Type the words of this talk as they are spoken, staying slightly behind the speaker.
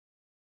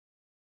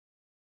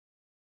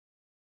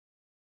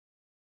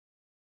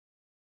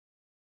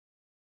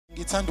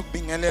ngithanda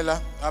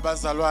ukubingelela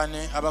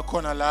abazalwane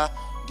abakhona la,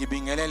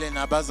 ngibingelele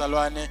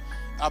nabazalwane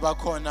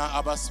abakhona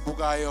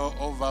abasibukayo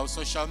over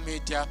social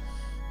media.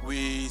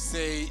 We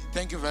say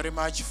thank you very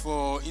much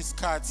for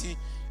isikhathi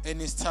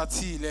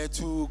enisithathile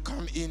to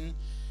come in,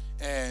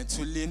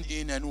 to lean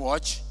in and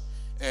watch.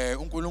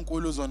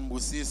 uNkulunkulu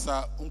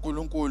uzonibusisa,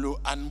 uNkulunkulu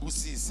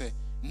anibusise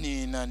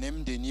nina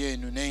nemndeni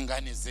yenu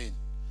neingane zenu.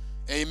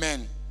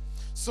 Amen.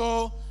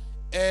 So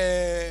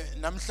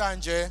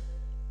namhlanje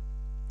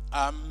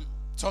I'm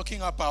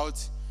talking about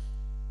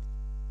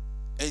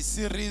a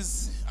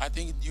series. I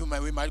think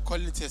we might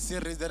call it a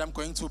series that I'm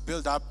going to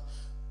build up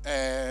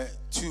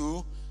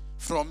to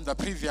from the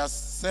previous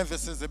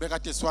services.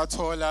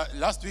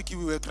 Last week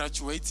we were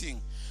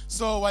graduating.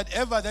 So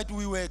whatever that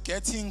we were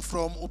getting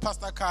from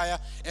Pastor Kaya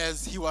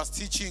as he was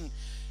teaching,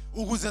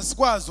 or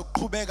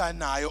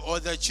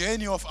the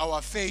journey of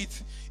our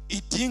faith,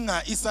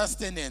 idinga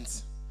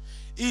sustenance.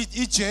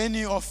 Each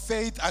journey of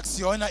faith,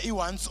 axiona,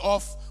 once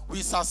off,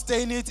 we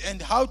sustain it.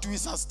 And how do we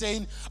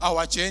sustain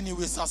our journey?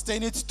 We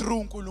sustain it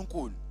through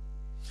uNkulunkulu.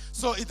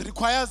 So it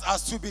requires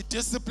us to be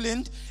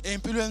disciplined,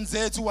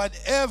 influence to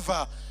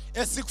whatever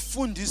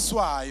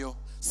esikufundiswayo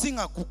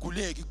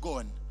singaguguleki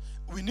kona.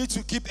 We need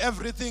to keep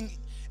everything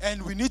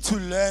and we need to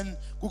learn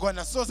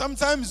kukona. So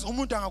sometimes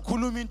umuntu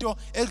angakhuluma into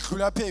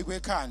edlula phezu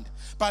kwekhanda,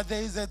 but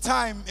there is a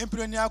time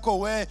empilweni yakho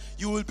where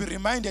you will be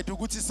reminded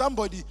ukuthi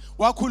somebody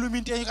wakhuluma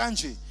into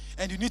ekanje,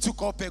 and you need to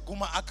go back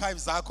kuma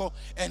archives zakho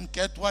and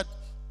get what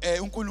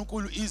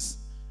uNkulunkulu is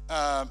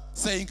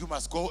saying you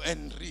must go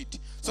and read,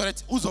 so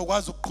that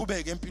uzokwazi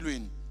ukuqhubeka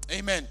empilweni.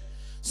 Amen.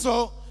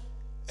 So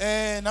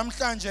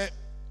namhlanje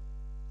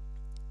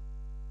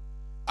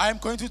I am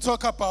going to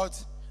talk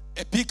about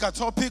a bigger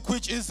topic,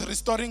 which is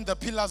restoring the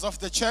pillars of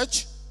the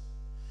church.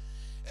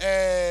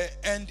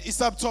 And a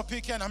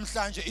subtopic here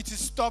namhlanje, it is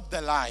stop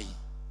the lie.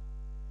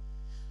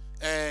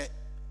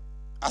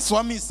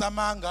 Aswami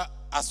samanga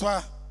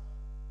aswa.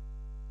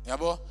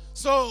 Yabo.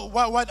 So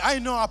what I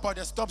know about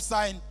a stop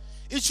sign,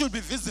 it should be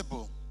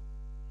visible.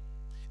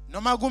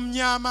 Noma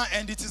gumnyama,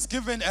 and it is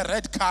given a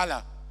red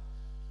color,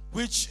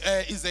 which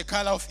is a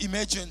color of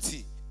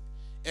emergency,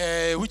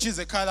 which is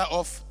a color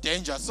of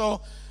danger.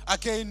 So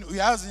again, we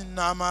have in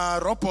nama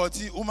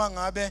roboti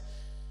umangabe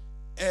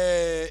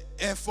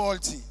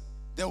faulty,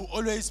 they will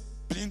always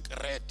blink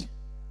red,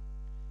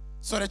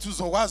 so that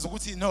uzokwazi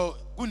ukuthi no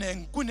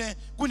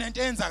kunento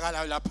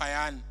eyenzakala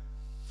laphayana.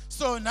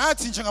 So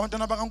nathi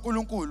njengabantwana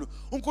bakaNkulunkulu,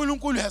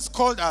 uNkulunkulu has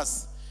called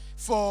us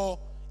for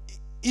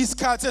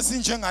isikhathi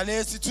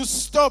esinjengalesi to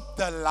stop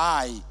the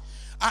lie.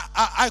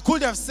 I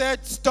could have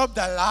said stop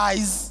the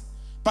lies,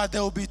 but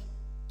there will be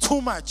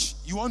too much.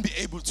 You won't be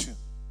able to.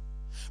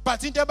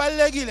 But into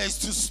ebalulekile is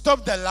to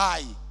stop the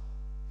lie.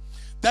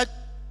 That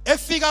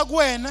efika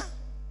kuwena,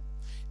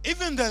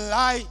 even the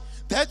lie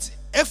that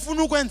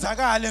efuna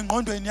ukwenzakala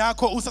engqondweni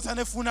yakho,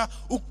 usathana efuna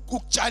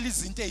ukutshala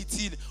izinto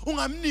ezithile,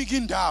 ungamniki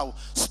indawo.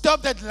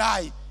 Stop that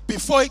lie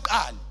before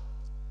iqale.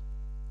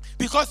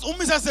 Because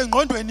uma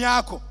isasengqondweni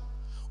yakho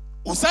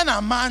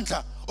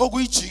usanamandla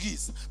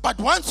okuyijikisa, but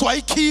once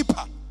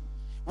wayikhipha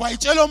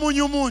wayitshela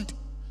omunye umuntu,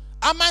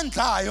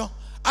 amandla ayo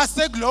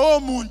asekulowo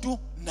muntu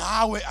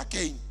nawe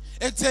again.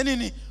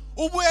 Ekuthenini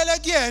ubuyele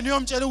kuyena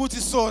uyomtshela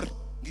ukuthi sorry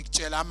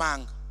ngikutshela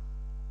amanga.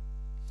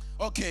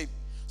 Okay,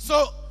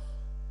 so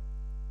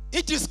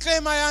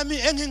disclaimer yami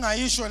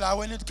engingayisho la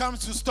when it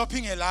comes to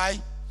stopping a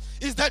lie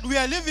is that we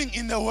are living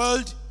in a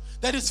world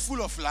that is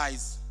full of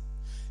lies.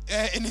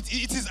 And it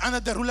is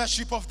under the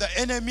rulership of the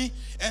enemy,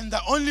 and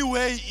the only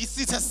way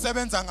it has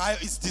servants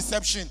is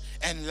deception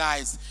and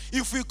lies.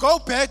 If we go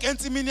back and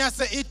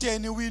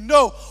we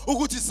know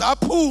ukuthi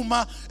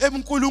saphuma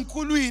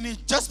enkulunkuluwini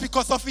just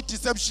because of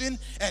deception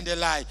and a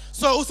lie.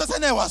 So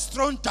uSathane was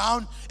thrown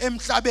down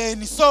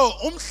emhlabeni. So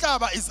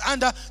umhlaba is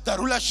under the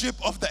rulership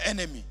of the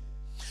enemy.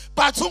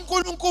 But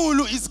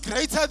uNkulunkulu is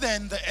greater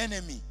than the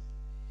enemy.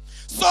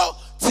 So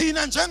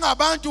thina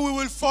njengabantu, we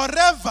will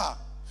forever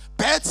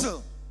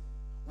battle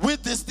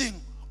with this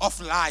thing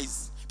of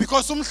lies,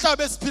 because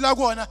umhlaba esiphila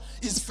kuona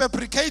is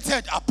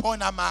fabricated upon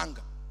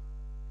amanga.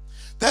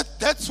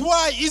 That's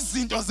why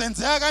izinto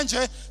zenzeka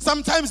kanje.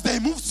 Sometimes they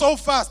move so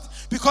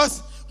fast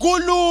because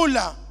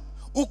kulula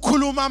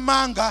ukhuluma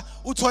amanga,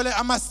 uthole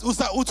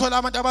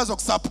abantu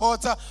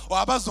abazokusupporta or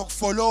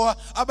abazokufollowa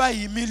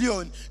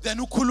abayimillion, then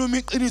ukhuluma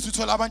iqiniso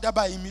uthole abantu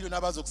abayimillion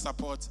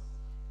abazokusupport.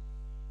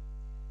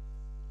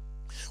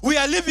 We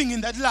are living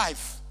in that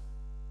life.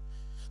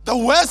 The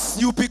worse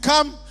you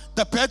become,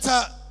 the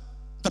better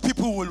the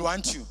people will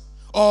want you,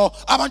 or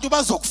abantu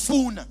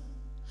bazokufuna.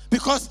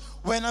 Because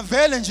when a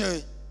vele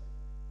nje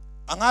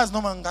angazi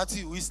noma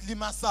ngathi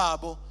uyislima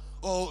sabo,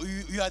 or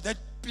you are that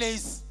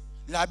place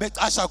la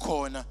becasha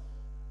khona,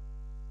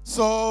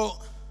 so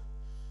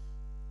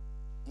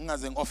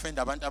ngingaze ngioffend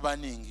abantu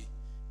abaningi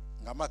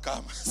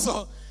ngamagama.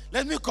 So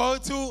let me go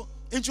to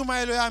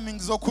intshumayelo yami,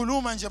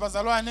 ngizokhuluma nje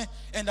bazalwane,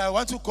 and I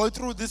want to go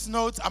through this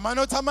notes,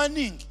 amanotes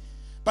amaningi.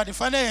 But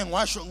if I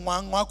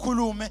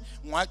ngiwakhulume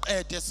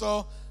ngiwaqede,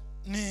 so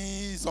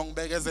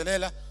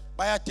nizongibekezelela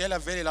bayadela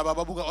vele laba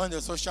babuka on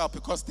the social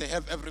because they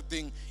have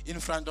everything in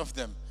front of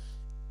them.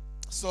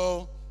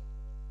 So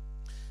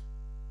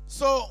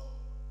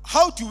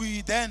how do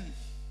we then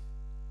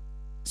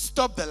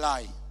stop the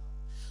lie?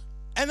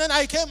 And then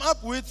I came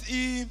up with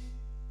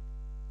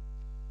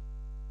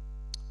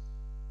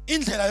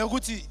indlela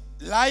yokuthi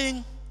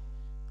lying,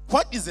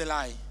 what is a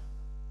lie?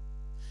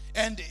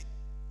 And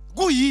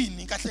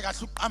kuyini kahle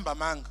kahle uqamba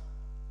amanga?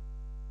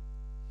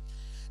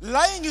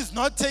 Lying is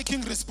not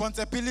taking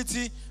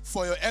responsibility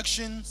for your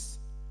actions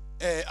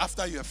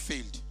after you have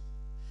failed,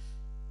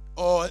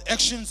 or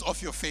actions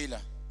of your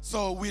failure.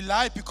 So we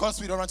lie because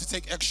we don't want to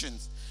take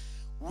actions.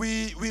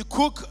 We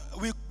cook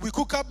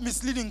up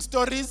misleading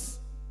stories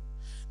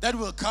that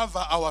will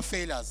cover our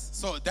failures.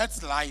 So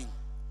that's lying.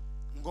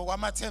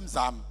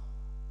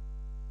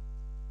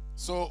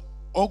 So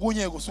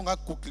okunye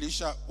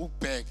kusungagooglisha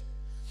ubheke.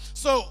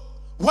 So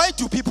why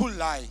do people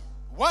lie?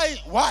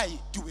 Why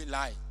do we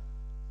lie?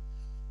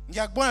 We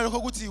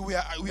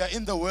are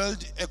in the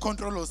world a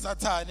control of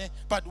Satan,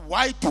 but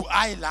why do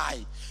I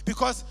lie?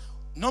 Because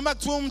no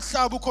matter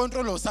who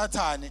control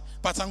Satan,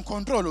 but I'm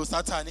control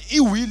Satan.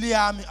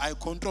 I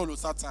control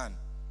Satan.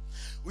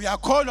 We are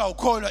called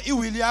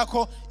iwili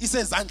is a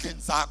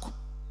ezandleni zakho.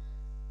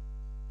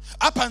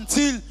 Up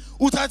until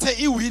uthathe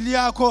iwili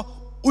yakho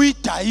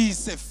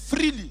uyidayise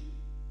freely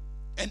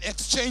and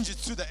exchange it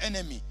to the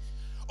enemy,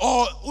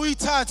 or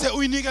uyithathe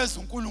uyinikeze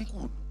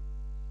uNkulunkulu.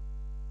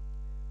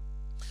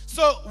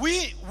 So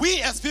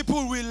we as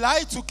people, we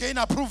lie to gain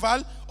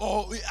approval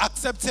or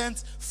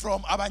acceptance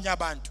from abanye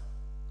abantu.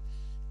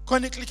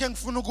 Khona iklikhe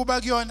ngifuna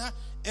ukuba kuyona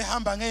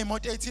ehamba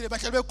ngeimoto ethile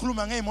bahlale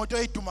bekhuluma ngeimoto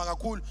eyiduma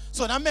kakhulu.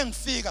 So nami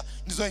engifika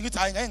ngizoye ngithi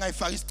hayi ngeke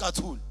ngayifaka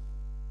isicathulo.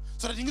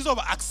 So that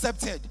ngizoba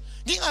accepted.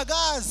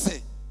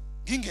 Ngingakaze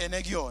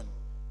ngingene kuyona.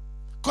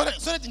 Khona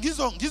so that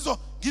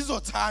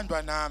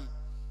ngizothandwa nami.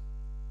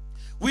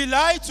 We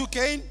lie to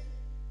gain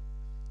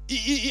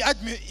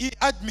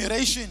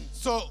admiration.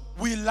 So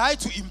we lie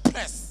to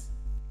impress.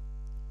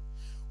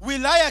 We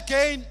lie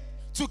again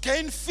to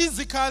gain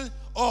physical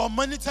or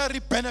monetary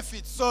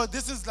benefits. So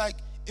this is like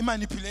a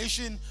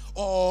manipulation,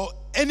 or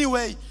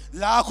anyway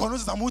la khona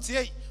uzamuthi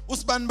hey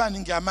usibanibani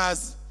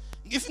ngiyamazi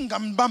if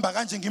ngambamba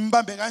kanje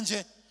ngimbambe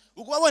kanje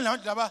ukubona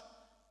abantu laba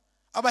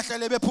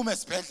abahlale bephuma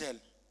esibhedlela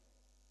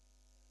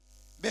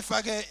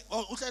befake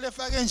uhlale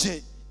efake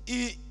nje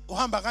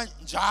uhamba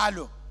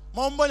kanjalo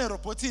mawumbone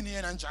robotini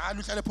yena njalo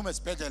uhlale ephuma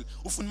esibhedlela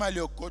ufuna imali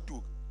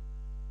yokugoduka.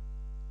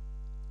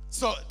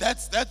 So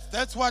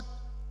that's what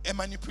a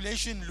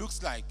manipulation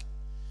looks like,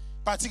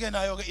 but again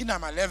in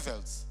our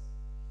levels.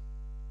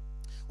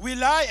 We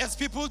lie as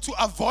people to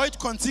avoid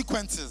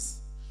consequences.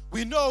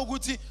 We know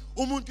ukuthi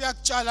umuntu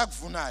uyakutshala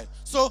kuvunayo.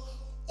 So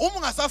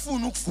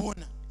ungasafuna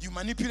ukuvuna, you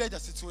manipulate the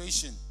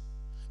situation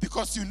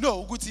because you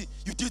know ukuthi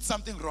you did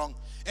something wrong,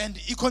 and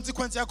the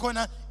consequence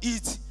yakona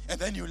it, and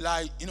then you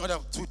lie in order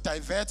to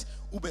divert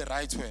ube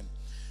right when.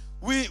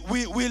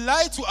 We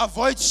lie to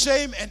avoid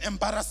shame and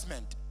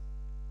embarrassment.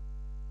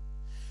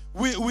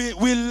 We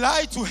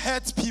lie to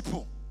hurt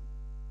people.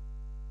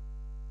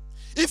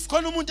 If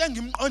khona umuntu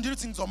engimqondile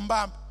ukuthi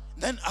ngizombamba,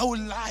 then I will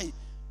lie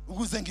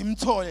ukuze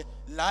ngimthole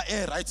la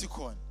right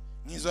khona.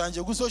 Ngizoya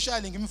nje ku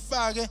social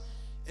ngimfake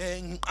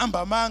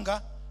ngiqamba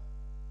amanga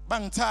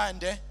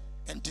bangithande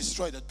and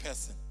destroy that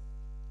person.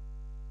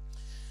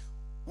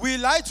 We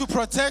lie to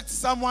protect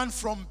someone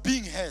from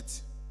being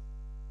hurt.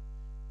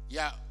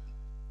 Yeah.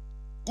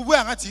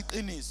 Kubuya ngathi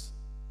iqiniso,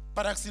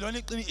 but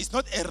akusilona iqiniso. It's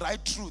not a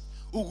right truth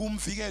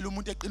ukumvikela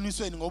umuntu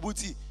eqinisweni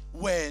ngobuthi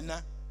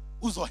wena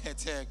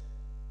uzohetheka,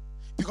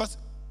 because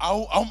I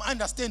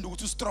understand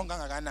ukuthi strong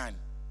kangakanani.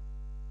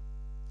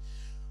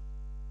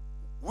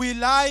 We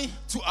lie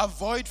to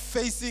avoid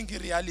facing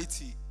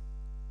reality.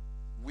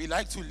 We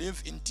like to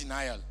live in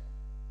denial.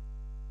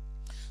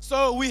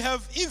 So we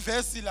have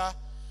ivesi la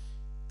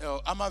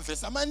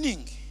amavesi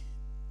amaningi.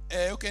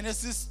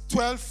 Genesis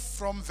 12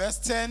 from verse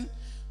 10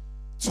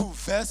 to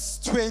verse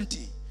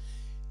 20.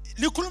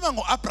 Likhuluma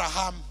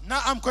ngo-Abraham.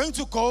 Now I'm going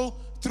to go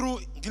through,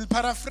 ngil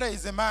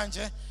paraphrase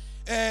manje.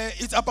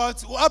 It's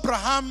about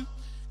Abraham.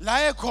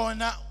 La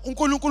ekhona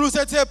uNkulunkulu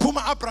usethe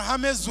phuma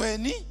Abraham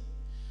ezweni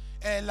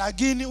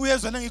lagini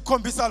uyezwana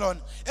ngikhombisa lona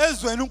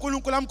ezweni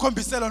uNkulunkulu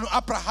amkhombise lona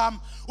uAbraham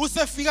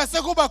usefika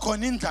sekuba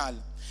khona indlala.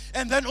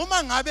 And then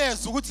uma ngabe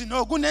eza ukuthi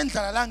no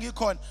kunendlala la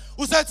ngikhona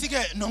usethi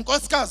ke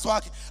nonkosikazi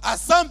wakhe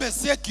asambe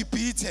siye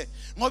eGibhithe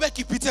ngoba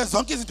eGibhithe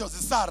zonke izinto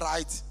zisa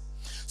right.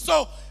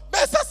 So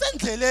bese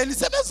sendleleni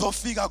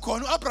sebezofika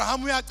khona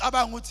uAbraham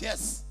uyacabanga ukuthi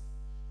yes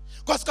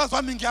nkosikazi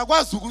wami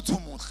ngiyakwazi ukuthi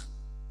umuhle.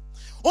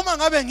 Uma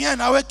ngabe ngiya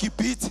nawe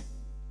eGibhithe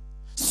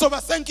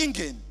soba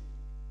senkingeni.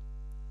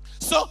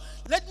 So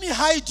let me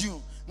hide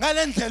you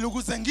ngalendlela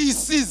ukuze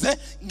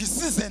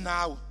ngisize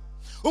nawe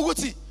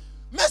ukuthi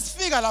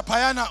mesifika lapha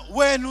yana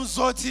wena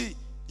uzothi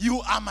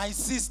you are my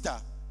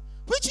sister,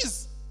 which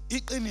is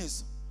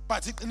iqiniso,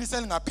 but iqiniso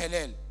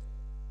elingaphelele,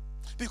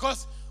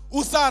 because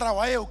uSarah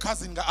waye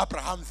ucousin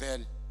kaAbraham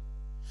vele.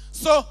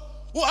 So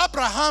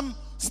uAbraham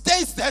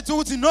states that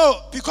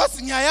no, because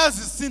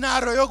ngiyayazi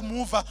scenario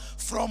yokumuva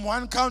from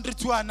one country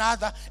to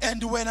another,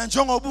 and wena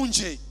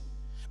njengobunje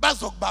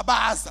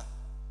bazokubabaza,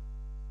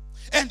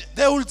 and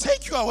they will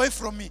take you away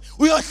from me.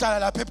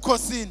 Uyohlala lapha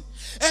ebukhosini.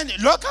 And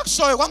lokho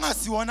akushoyo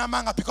kwangasiwona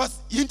manga, because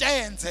into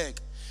eyenzeka.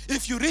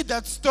 If you read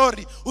that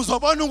story,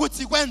 uzobona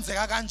ukuthi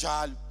kwenzeka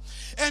kanjalo.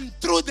 And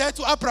through that,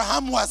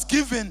 Abraham was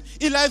given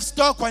a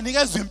livestock,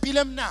 wanikezwe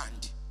impilo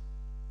emnandi,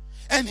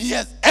 and he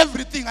has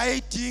everything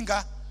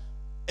ayedinga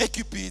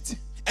equipment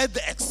at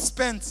the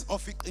expense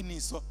of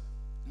iqiniso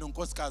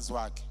nonkosikazi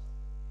wakhe.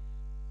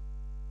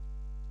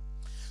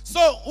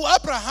 So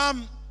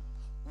Abraham,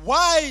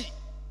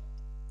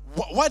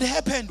 what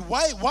happened?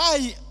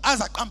 Why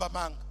as a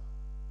kambamang?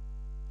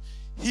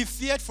 He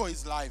feared for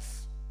his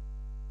life,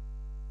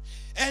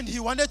 and he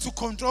wanted to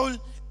control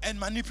and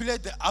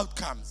manipulate the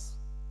outcomes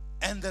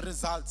and the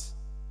results.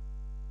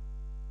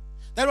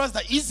 That was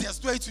the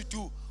easiest way to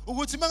do.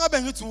 Ukuthi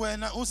mangabe ngithi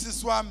wena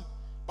usisi wami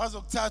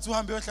bazokuthatha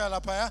uhambe uyohlala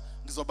lapha,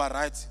 ngizoba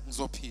right,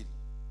 ngizophila.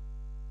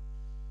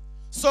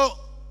 So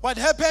what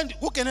happened?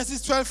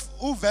 Genesis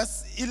 12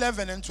 verse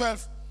 11 and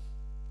 12.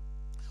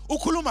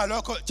 Ukhuluma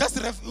lokho, just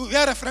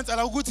reference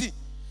ala ukuthi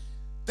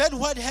that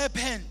what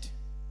happened.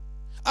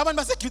 Abantu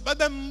baseGibhithe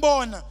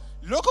babembona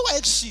lokho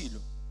wayekushilo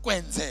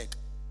kwenzeka.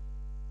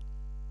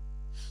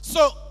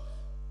 So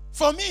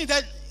for me,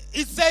 that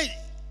it said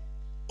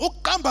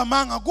ukuqamba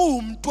manga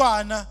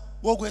kuwumntwana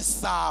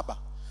wokwesaba.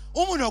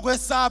 Uma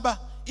unokwesaba,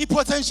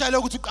 i-potential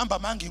yokuthi uqamba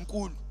manga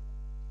inkulu.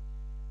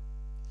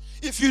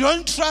 If you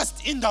don't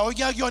trust indawo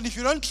yakuyona, if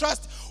you don't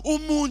trust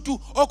umuntu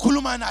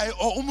okhuluma naye,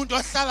 or umuntu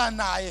ohlala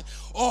naye,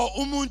 or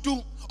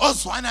umuntu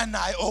ozwana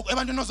naye, or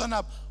ebantwini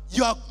ozwana,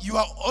 you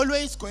are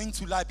always going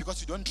to lie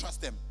because you don't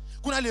trust them.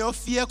 Kunaleyo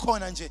fear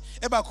khona nje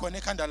eba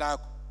khona ekhanda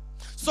lakho.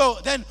 So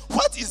then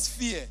what is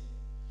fear?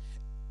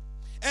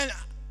 And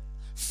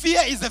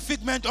fear is a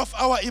figment of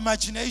our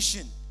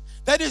imagination.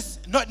 That is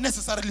not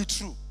necessarily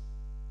true.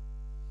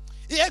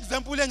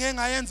 I-example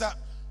engayenza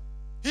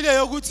ile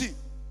yokuthi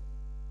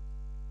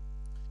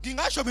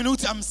ngingasho mina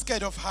ukuthi I'm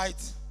scared of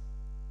heights.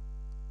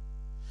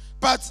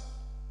 But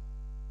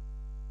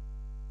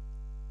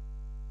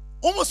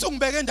uma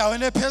usungibeka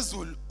endaweni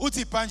ephezulu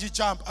uthi bungee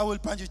jump, I will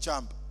bungee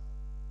jump.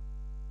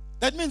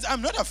 That means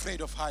I'm not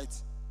afraid of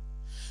heights.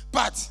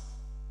 But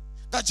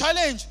the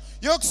challenge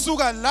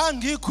yokusuka la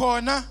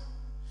ngikhona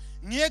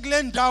ngiye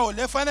kule ndawo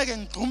lefanele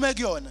ngigqume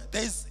kuyona,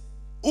 there is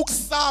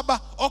ukusaba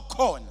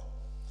okukhona.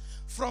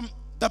 From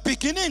the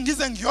beginning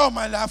ngize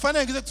ngiyoma la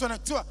fanele ngize kuthona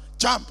kuthiwa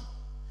jump,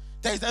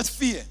 there is that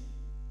fear.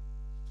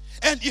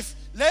 And if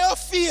leyo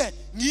fear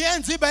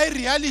ngiyenza iba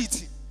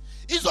reality,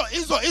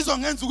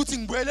 izongenza ukuthi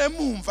ngibuyele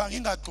emumva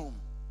ngingaqhumi.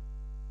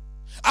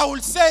 I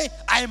will say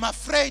I'm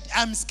afraid,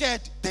 I'm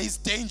scared, there is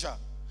danger.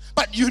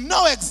 But you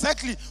know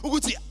exactly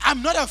ukuthi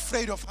I'm not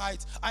afraid of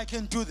heights, I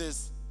can do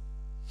this.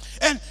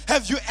 And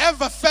have you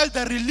ever felt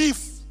the relief?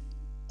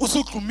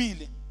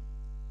 Usuqhumile,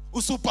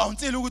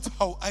 usubhawunsile ukuthi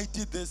how I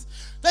did this.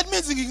 That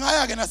means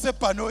ngingaya ke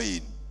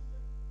nasebhanoyini.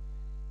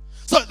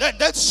 So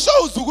that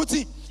shows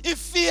ukuthi if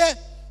fear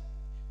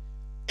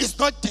is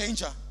not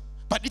danger,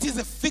 but it is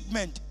a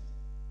figment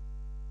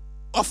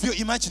of your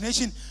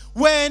imagination.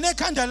 When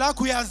ekhanda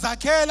lakho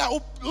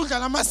uyazakhela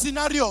udlala ama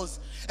scenarios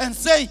and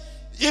say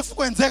if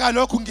kwenzeka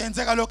lokhu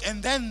ngenzeka lokhu,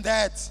 and then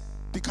that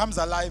becomes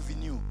alive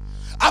in you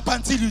up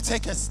until you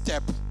take a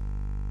step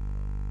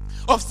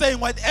of saying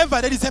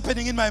whatever that is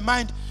happening in my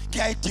mind,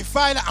 I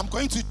define, I'm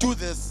going to do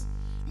this.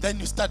 Then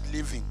you start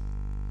living.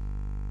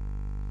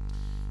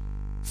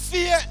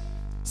 Fear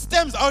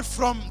stems out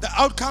from the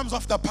outcomes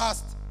of the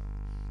past,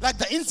 like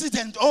the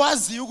incident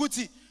owazi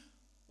ukuthi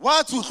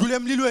wathi udlule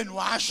emlilweni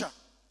washa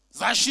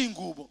zasha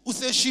ingubo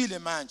useshile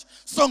manje,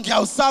 so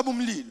ngiyawusaba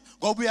umlilo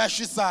ngoba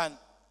uyashisana,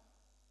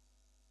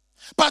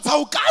 but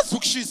awukazi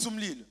ukushisa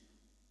umlilo.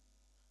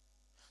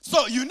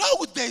 So you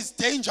know there is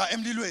danger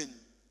emlilweni.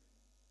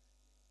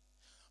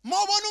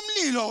 Mawubona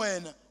umlilo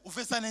wena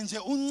ufesane nje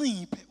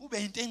unciphe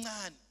ube into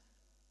encane.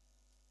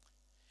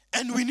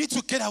 And we need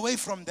to get away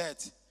from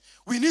that.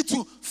 We need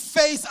to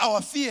face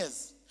our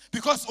fears,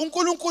 because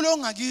uNkulunkulu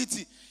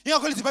ongakithi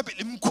ingakho lithi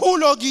iBhayibheli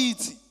mkhulu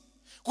okithi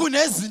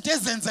kunezinto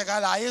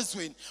ezenzekalayo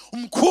ezweni,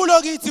 umkhulu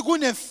okithi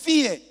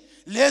kunefear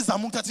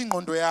lezama ukuthatha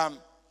ingqondo yami.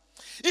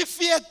 If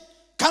fear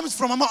comes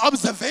from our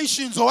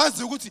observations,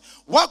 owazi ukuthi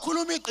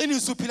wakhuluma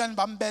iqiniso uPhilani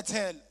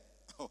bambethela,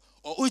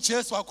 or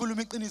uJesu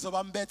wakhuluma iqiniso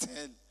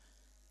bambethela,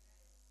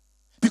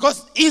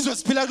 because izwe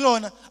siphila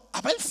kulona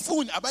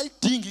abalifuni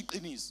abalidingi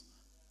iqiniso,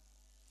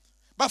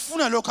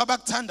 bafuna lokho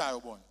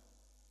abakuthandayo bona.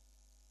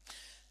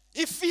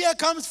 If fear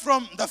comes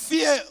from the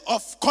fear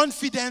of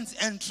confidence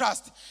and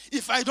trust,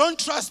 if I don't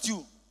trust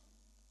you,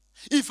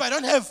 if I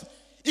don't have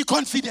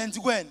confidence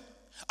when,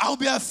 I'll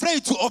be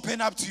afraid to open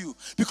up to you,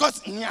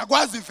 because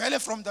ngiyakwazi vele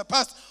from the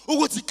past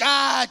ukuthi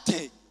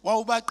kade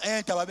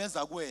wawubaqeda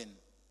babeza kuwena.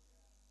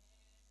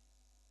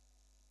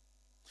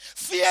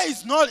 Fear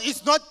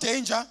is not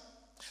danger,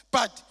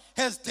 but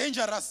has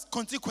dangerous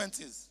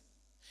consequences,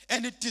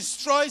 and it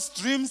destroys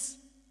dreams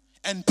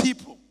and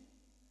people.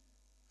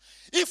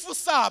 If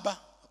usaba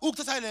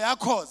ukuthatha leya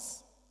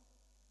cause.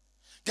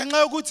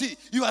 Ngenxa yokuthi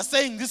you are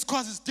saying this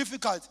cause is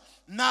difficult.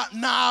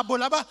 Nabo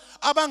laba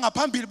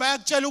abangaphambili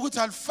bayakutshela ukuthi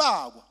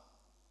alifakwa.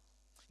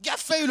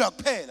 Kuyafeyilwa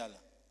kuphela la.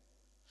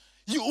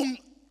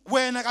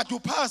 Wena kade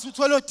uphasa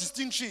uthola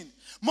distinction.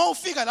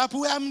 Mawufika lapho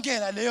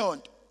uyamkela leyo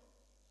nto.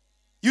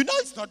 You know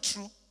it's not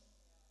true.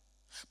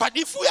 But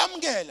if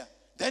uyamkela,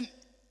 then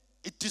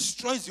it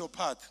destroys your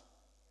path.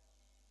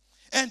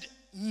 And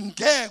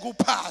ngeke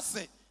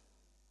uphase.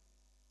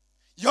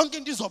 Yonke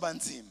into izoba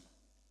nzima.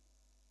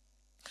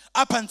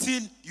 Up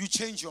until you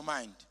change your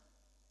mind.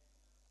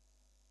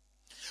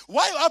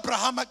 Why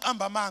Abraham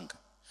aqamba amanga?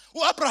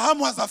 Abraham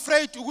was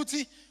afraid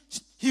ukuthi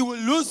he will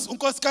lose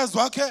unkosikazi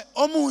wakhe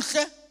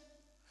omuhle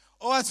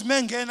owathi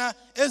mengena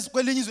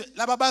ezikwelinye izwe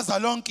laba baza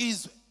lonke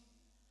izwe.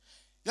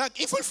 Like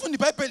if you find the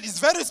Bible is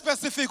very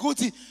specific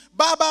ukuthi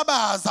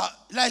bababaza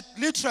like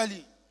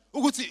literally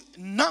ukuthi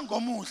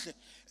nangomuhle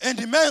and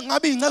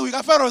ngabe inceku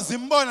kaFaro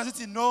zimbona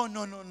sithi no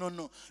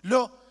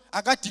lo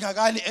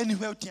akadingakali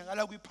anywhere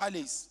udingakala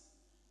kwi-palace.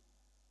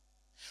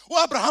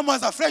 Abraham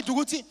was afraid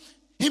ukuthi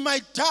he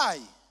might die.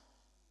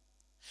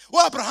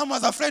 Abraham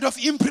was afraid of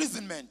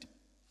imprisonment.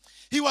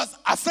 He was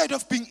afraid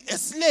of being a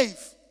slave.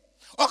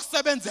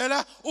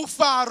 Okusebenzela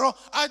uFaro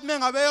athi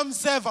mengabe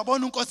yomserva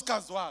bona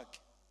unkosikazi wakhe.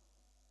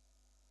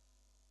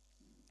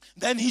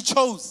 Then he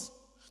chose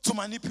to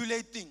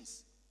manipulate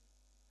things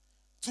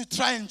to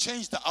try and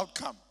change the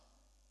outcome.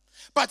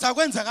 But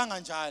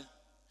akwenzekanga njalo.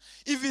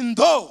 Even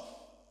though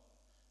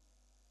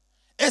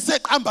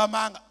eseqamba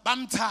amanga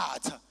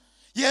bamthatha.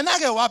 Yena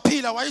ke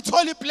waphila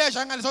wayithola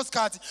ipleasure ngaleso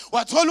sikhathi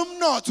wathola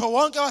umnotho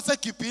wonke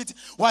waseGibhithe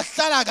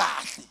wahlala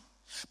kahle.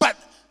 But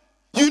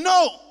you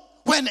know,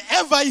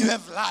 whenever you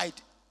have lied,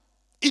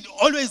 it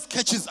always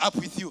catches up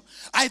with you.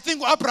 I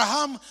think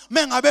Abraham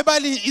mengabe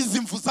bali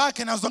izimvu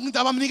zakhe nazo zonke into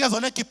abamnika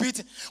zona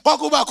eGibhithe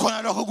kwakuba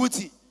khona lokho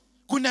ukuthi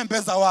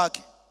kunembeza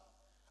wakhe.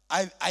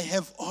 I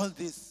have all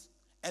this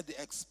at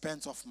the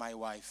expense of my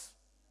wife.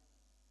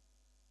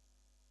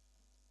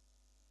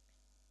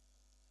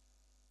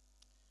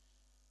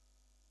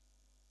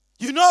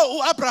 You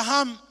know,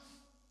 Abraham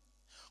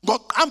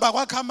ngoqamba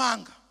kwakhe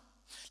amanga.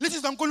 Lithi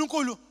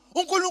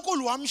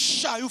uNkulunkulu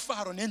wamshaya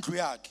uFaro nendlu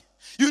yakhe.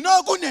 You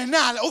know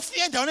kunenala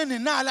ufike endaweni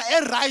enenala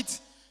right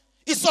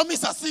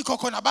isomisa sikho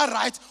khona ba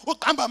right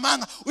uqamba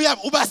amanga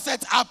uba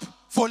set up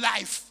for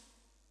life.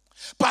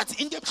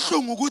 But into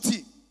ebhlungu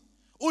ukuthi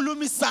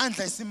uluma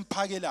isandla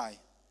esimphakelayo.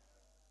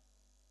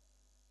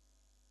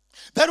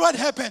 That what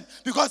happened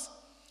because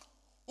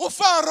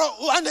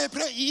uFaro under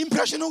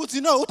impression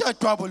ukuthi no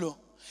udadwabo lo.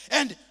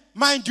 And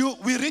mind you,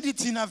 we read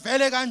it in a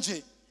vele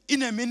kanje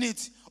in a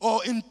minute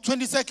or in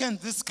 20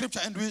 seconds this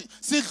scripture and we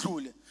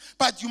sidlule.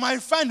 But you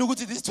might find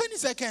ukuthi this 20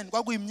 seconds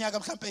kwakuyiminyaka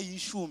mhlambe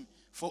eyishumi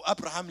for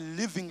Abraham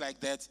living like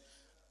that.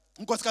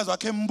 Unkosikazi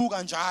wakhe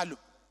embuka njalo.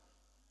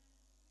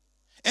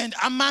 And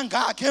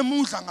amanga akhe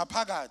emudla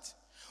ngaphakathi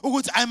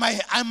ukuthi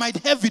I might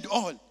have it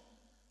all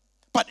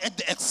but at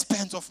the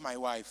expense of my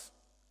wife.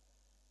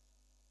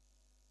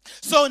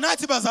 So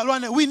nathi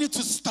bazalwane, we need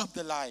to stop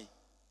the lie.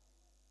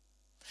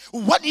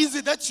 What is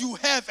it that you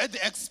have at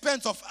the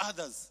expense of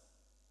others?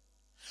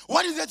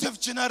 What is it that you have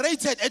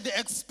generated at the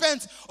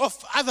expense of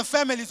other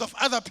families, of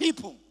other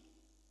people?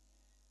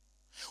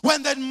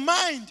 When that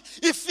mind,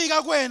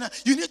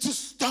 you need to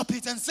stop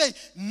it and say,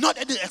 not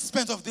at the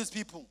expense of these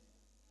people.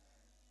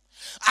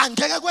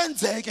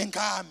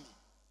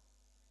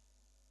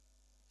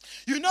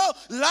 You know,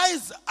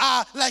 lies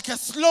are like a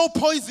slow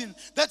poison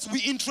that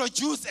we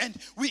introduce and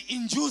we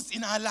induce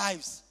in our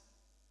lives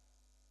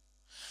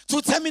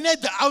to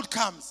terminate the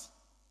outcomes.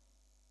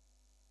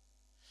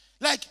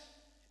 Like,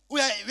 we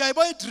are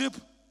boy drip.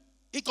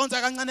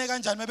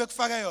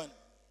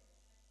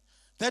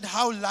 That's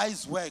how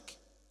lies work.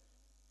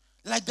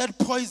 Like that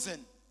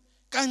poison.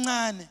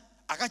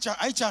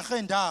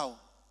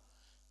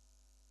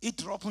 It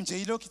drop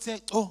unje ilokhu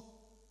ithe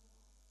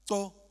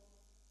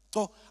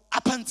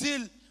up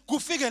until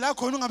kufike la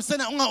khona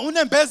ungabisena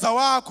unembeza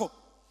wakho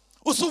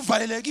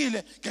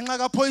usuvalelekile ngenxa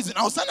ka poison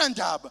awusana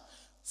ndaba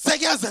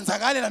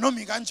sekuyazenzakalela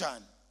noma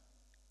ikanjani.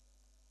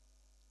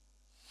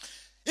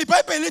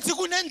 iBhayibheli lithi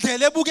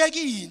kunendlela ebukeka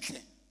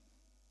inhle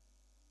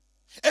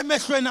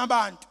emehlweni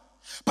abantu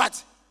but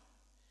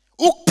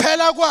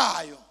ukuphela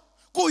kwayo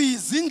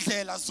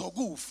kuyizindlela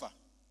zokufa.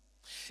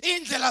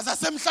 Indlela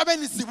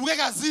zasemhlabeni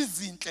zibukeka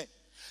zizinhle.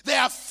 They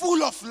are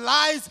full of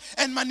lies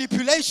and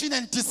manipulation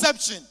and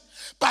deception.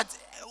 But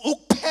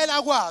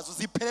ukuphela kwazo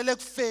ziphelele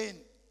kufeni.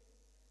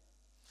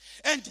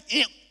 And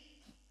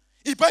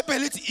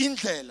iBhayibheli lithi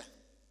indlela.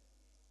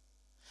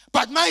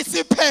 But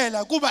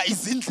mayisiphela kuba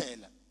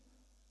izindlela.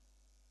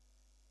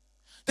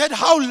 That's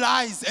how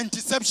lies and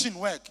deception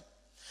work.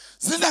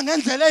 Ziza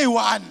ngendlela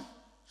eyi-one.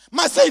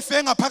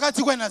 Maseyife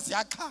ngaphakathi kwena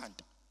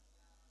ziyakhanda.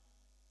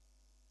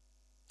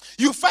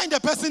 You find a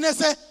person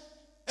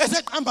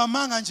eseqamba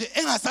amanga nje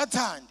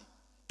engasathandi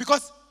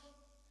because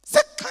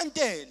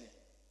sekukhandele.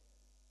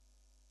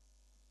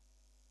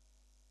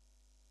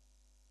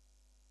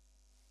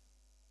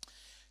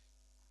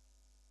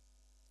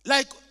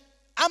 Like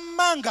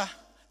amanga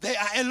they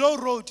are a low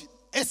road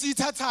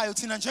esiyithathayo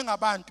thina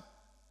njengabantu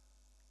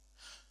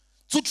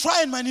to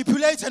try and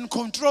manipulate and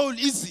control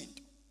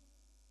izinto.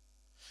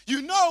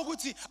 You know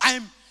ukuthi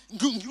I'm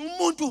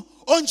umuntu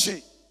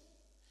onje,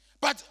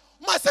 but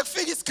mase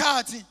kufika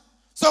isikhathi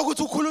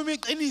sokuthi ukhuluma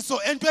iqiniso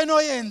entweni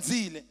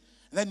oyenzile,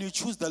 then you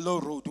choose the low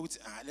road ukuthi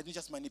let me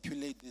just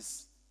manipulate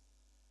this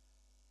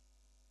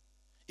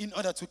in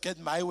order to get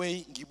my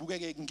way,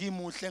 ngibukeke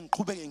ngimuhle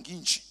ngiqhubeke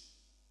nginje.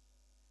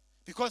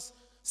 Because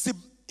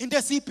into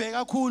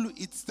esibheka kakhulu,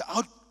 it's the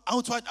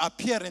outward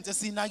appearance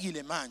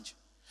esinakile manje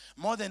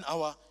more than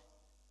our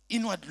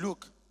inward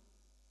look.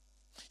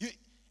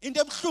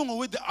 Into ebuhlungu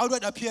with the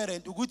outward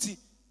appearance ukuthi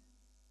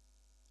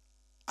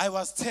I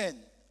was 10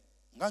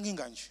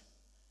 nganginganje,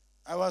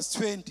 I was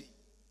 20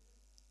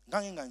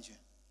 nganginganje,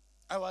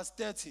 I was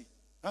 30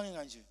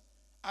 nganginganje,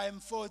 I am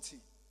 40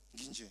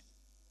 nginje.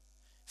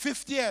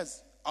 50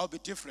 years I'll be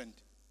different.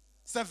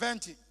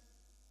 70,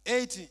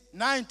 80,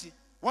 90,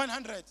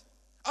 100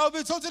 I'll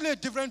be totally a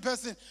different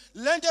person.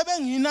 Lento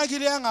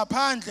ebengiyinakile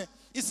yangaphandle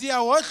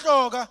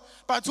isiyawohloka,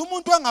 but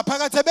umuntu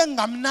wangaphakathi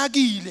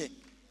ebengamnakile.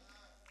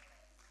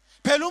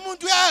 Phela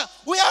umuntu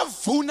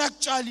uyavuna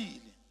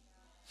kutshalile.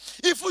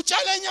 If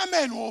utshala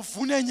enyameni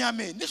wovuna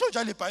enyameni, lisho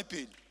njalo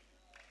iBhayibheli.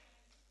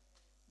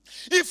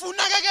 If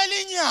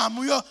unakekela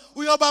inyama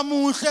uyoba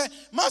muhle,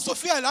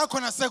 masofika la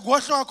khona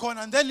sekuwohloka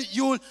khona, and then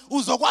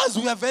uzokwazi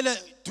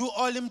uyavele do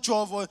all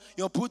imjovo,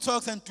 your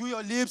botox and do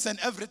your lips and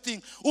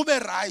everything, ube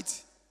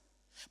right.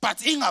 But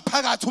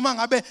ingaphakathi uma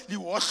ngabe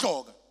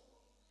liwohloka,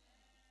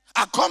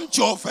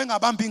 akomjovo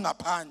engabambi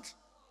ngaphandle.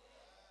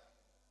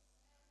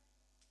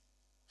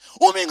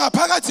 Uma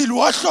ingaphakathi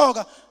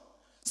liwohloka,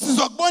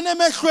 sizokubona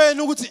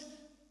emehlweni ukuthi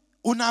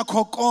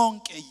unakho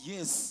konke,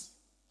 yes.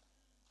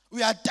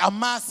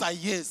 Uyadamasa,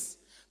 yes,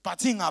 but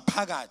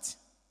ingaphakathi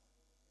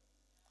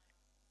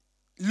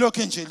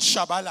lokho nje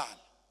lishabalala.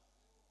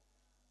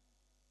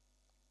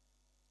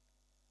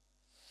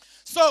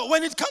 So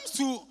when it comes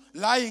to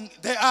lying,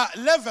 there are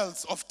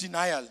levels of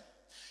denial.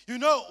 You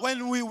know,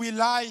 when we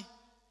lie,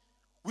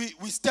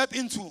 we step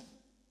into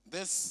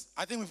this.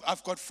 I think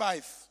I've got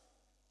 5.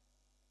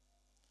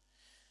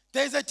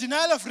 There is a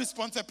denial of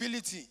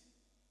responsibility.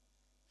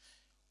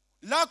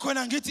 La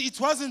khona ngithi it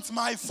wasn't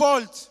my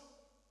fault.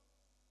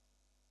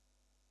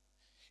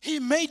 He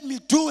made me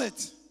do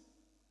it.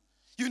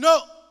 You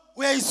know,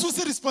 where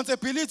isusa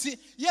responsibility,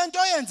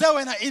 yento yenze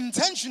wena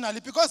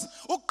intentionally, because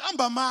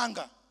uqamba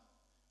manga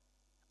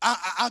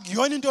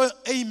akuyona into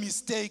a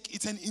mistake,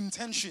 it's an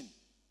intention.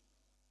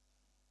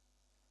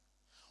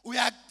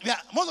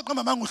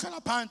 Mozoqamba manga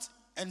uhlala phansi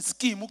and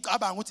scheme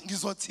ucabanga ukuthi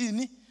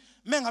ngizothini,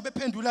 mengabe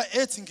ephendula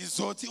ethi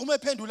ngizothi, uma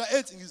ephendula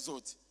ethi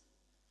ngizothi.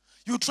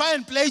 You try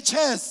and play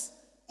chess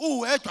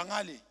uwedwa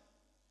ngale.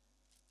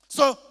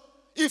 So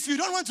if you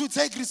don't want to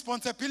take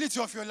responsibility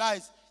of your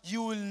lies,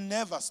 you will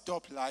never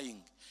stop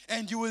lying.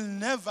 And you will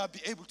never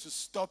be able to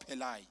stop a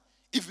lie,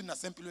 even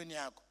nasempilweni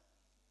yakho.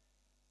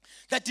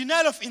 The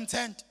denial of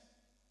intent,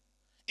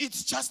 it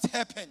just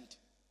happened.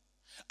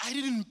 I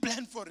didn't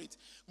plan for it.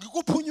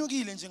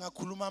 Ngikuphunyukile nje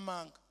ngakhuluma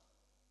amanga.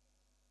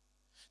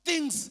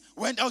 Things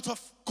went out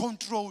of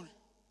control.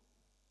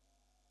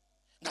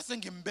 Ngase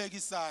ngimbeka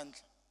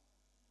isandla.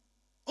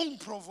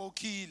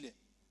 Ungiprovokile.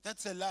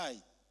 That's a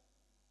lie.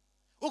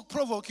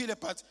 Ukuprovokile,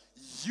 but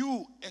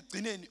you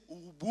egcineni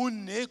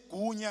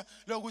ubunegunya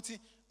lokuthi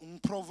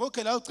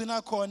ungiprovoke la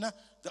ugcina khona.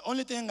 The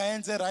only thing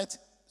engayenze right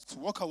is to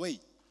walk away.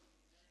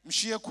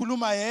 Mshiye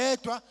khuluma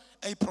yedwa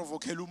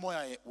ayiprovokela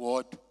umoya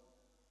wodwa.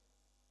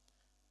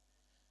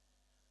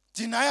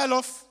 Denial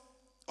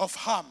of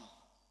harm.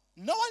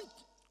 No one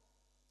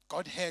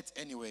got hurt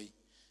anyway.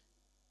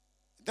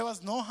 There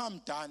was no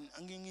harm done.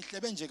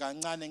 Ngihlebe nje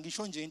kancane,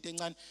 ngisho nje into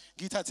encane,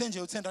 ngithathe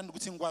nje u10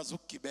 ukuthi ngikwazi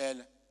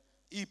ukugibela.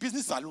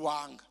 Business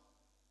alwanga.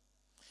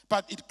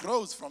 But it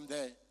grows from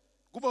there.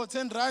 Kuba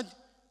u10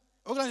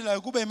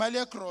 okulandelayo kube imali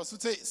yecross,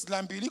 uthe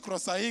silambile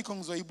icross ayikho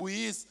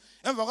ngizoyibuyisa.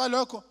 Emva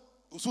kwalokho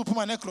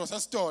usuphuma necross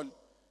esitolo.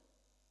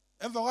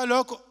 Emva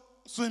kwalokho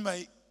usuyima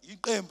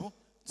iqembu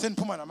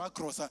seniphuma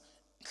namacross,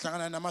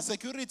 ngihlangana nama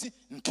security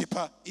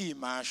ngikhipha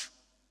izimasho.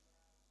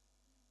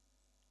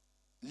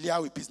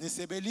 Liyawe business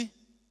ebeli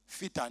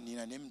fita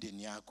nina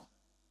nemndeni yakho.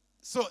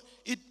 So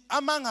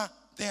amanga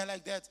they are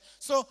like that.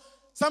 So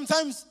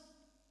sometimes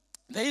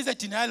there is a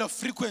denial of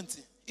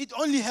frequency. It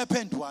only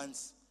happened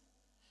once.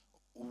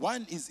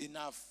 One is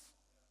enough.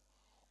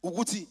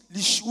 Ukuthi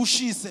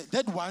ushise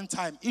that one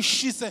time,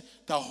 ishise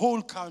the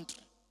whole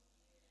country.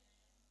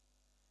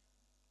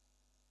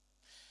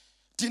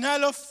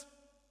 Denial of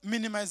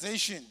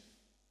minimization.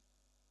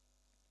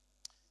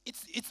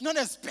 It's not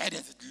as bad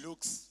as it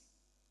looks.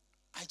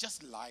 I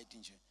just lied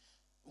nje.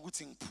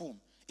 Ukuthi ngiphuma.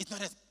 It's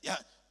not as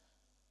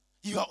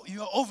you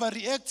are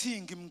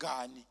overreacting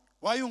mngani.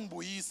 Why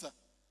ungibuyisa?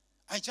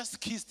 I just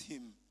kissed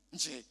him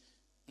nje.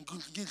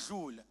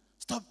 Ngidlula.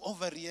 Stop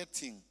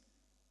overreacting.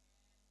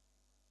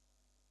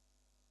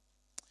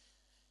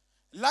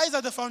 Lies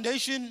are the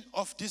foundation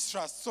of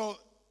distrust. So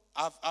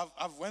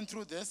I've went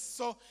through this.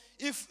 So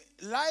if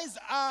lies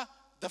are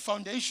the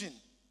foundation,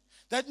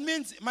 That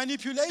means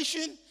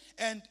manipulation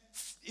and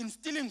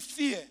instilling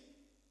fear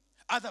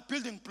are the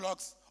building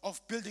blocks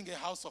of building a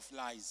house of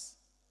lies.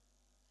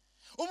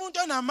 Umuntu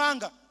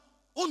onamanga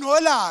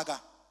unolaka,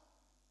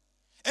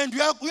 and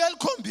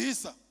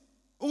uyalikhombisa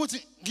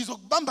ukuthi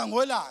ngizokubamba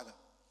ngolaka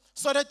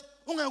so that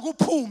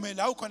ungekuphume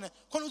la ukhona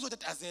khona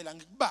uzotatazela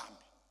ngikubambe,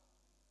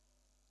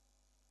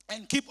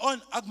 and keep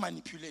on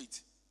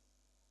manipulate.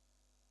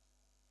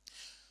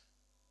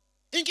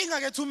 Inkinga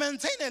ke to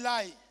maintain a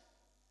lie.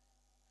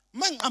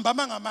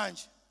 Mangihamba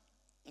manje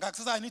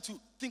ngakusasa I need to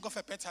think of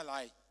a better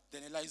lie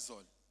than a lie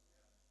zone.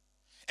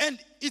 And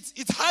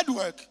it's hard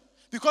work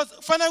because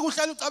fanele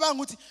kuhlala ucabanga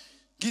ukuthi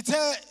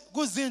ngithe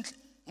kuzinhle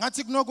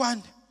ngathi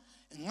kunokwanda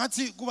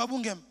ngathi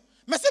kubabungema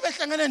mase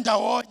behlangene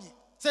ndawonye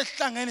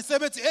sehlangene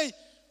sebethi hey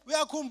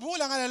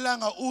uyakhumbula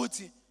ngalelanga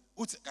uthi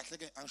kahle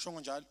ke angishongo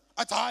njalo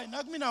athi hayi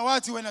nakumina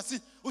wathi wena si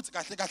uthi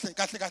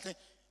kahle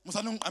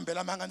musana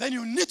ungiqambela amanga. Then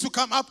you need to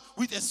come up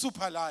with a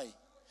super lie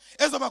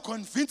ezoba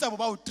convince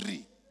about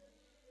 3.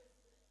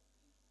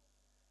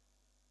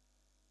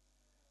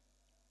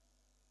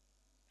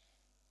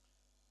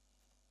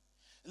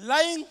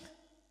 Lying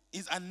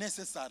is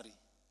unnecessary.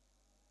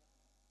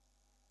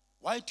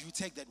 Why do you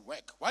take that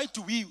work? Why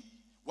do we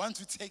want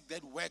to take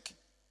that work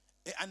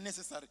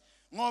unnecessary?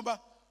 Ngoba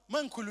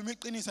mangikhuluma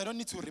iqiniso, I don't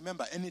need to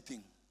remember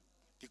anything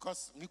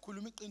because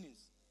ngikhuluma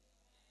iqiniso.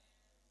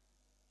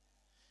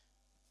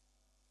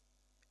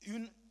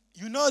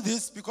 You know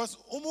this because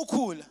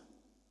umukhula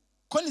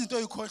khona izinto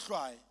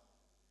oyikhohlwayo.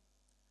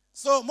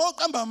 So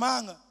mawuqamba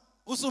amanga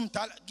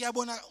usumdala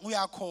kuyabona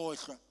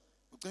uyakhohlwa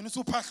ugcina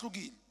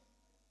usuphahlukile.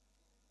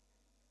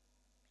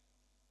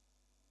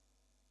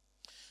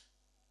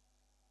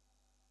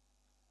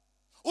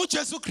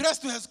 Jesus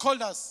Christ has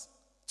called us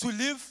to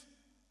live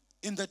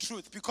in the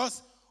truth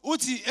because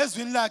uthi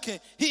ezwini lakhe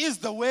he is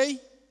the way,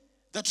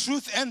 the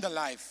truth and the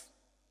life.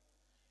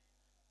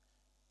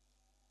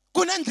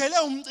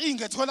 Kunendlela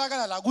umcinga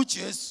etholakala la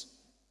kuJesu.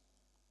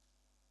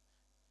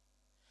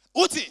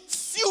 Uthi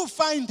few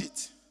find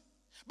it.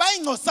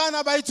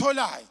 Bayingcosana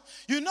bayitholayo.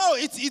 You know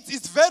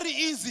it's very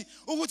easy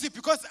ukuthi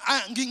because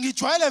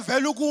ngijwayele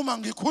vele ukuma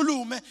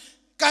ngikhulume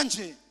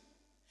kanje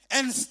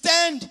and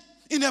stand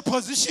in a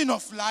position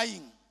of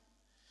lying.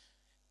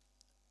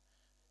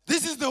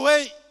 This is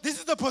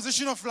the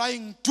position of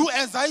lying. Do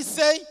as I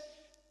say,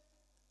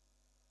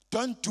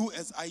 don't do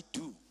as I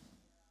do.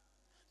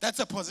 That's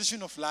a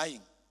position of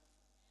lying.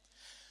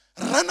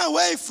 Run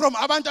away from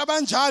abantu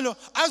abanjalo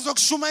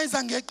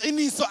azokushumayeza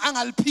ngeqiniso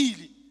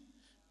angaliphili.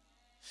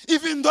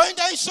 Even though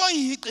into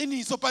ayishoyo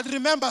iqiniso, but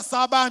remember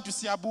sabantu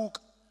siyabuka.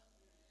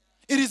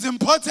 It is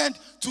important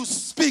to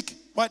speak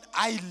what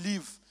I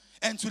live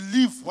and to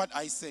live what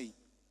I say.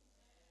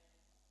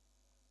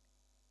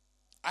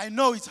 I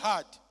know it's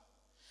hard.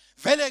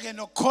 Vele ke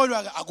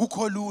nokukholwa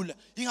akukho lula,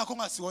 ingakho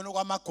ngasiwona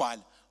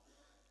kwamagwala.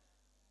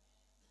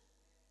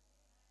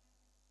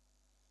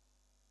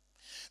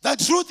 The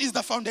truth is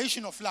the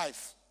foundation of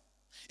life.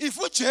 If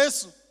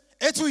uJesu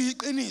ethi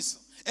uyiqiniso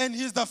and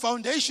he is the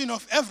foundation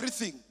of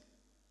everything,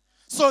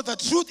 so the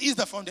truth is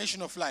the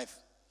foundation of life.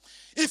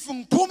 If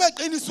ngiphuma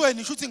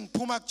eqinisweni shuthi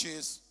ngiphuma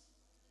kuJesu.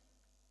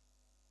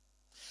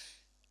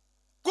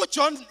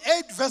 John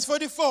 8 verse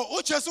 44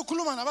 uJesu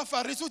ukhuluma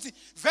nabaFarisi uthi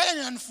vele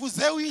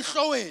niyanifuze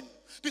uyihloweni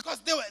because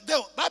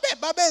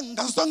babe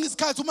ngasonke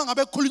isikhathi uma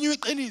ngabe kukhulunywa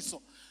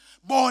iqiniso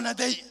bona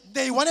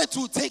they wanted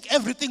to take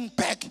everything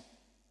back.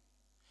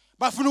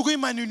 Bafuna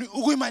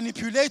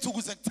ukuyimanipulate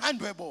ukuze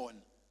kuthandwe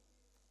bona.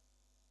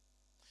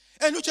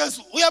 And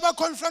uJesu uyaba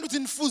confront uthi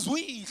nifuze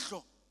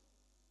uyihlo.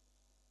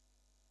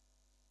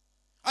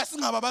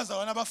 Asingaba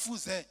bazalwana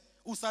abafuze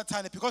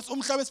usathane because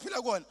umhlaba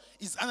esiphila kuona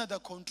is under the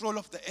control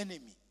of the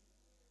enemy.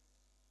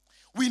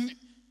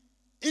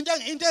 Into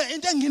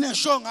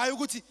enginesho ngayo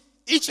ukuthi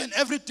each and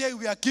every day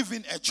we are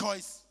given a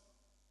choice.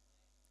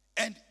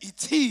 And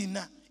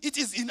it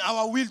is in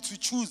our will to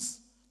choose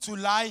to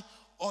lie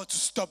or to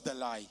stop the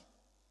lie.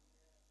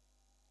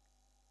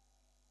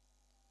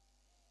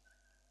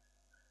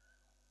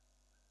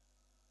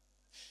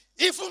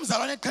 If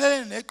umzalwane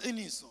ekhalene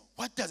neqiniso,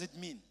 what does it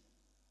mean?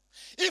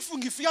 If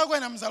ngifika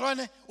kwena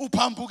mzalwane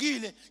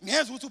uphambukile,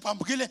 ngezwe ukuthi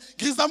uphambukile,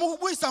 ngizama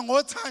ukubuyisa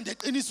ngothanda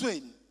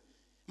eqinisweni.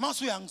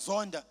 Mase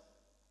uyangizonda.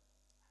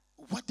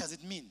 What does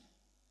it mean?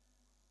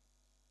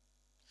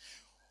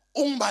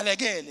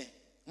 Ungibalekele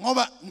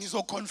ngoba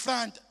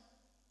ngizoconfront.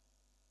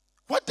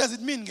 What does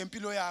it mean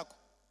ngempilo yakho?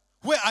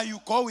 Where are you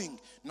going?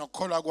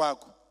 Nokukholwa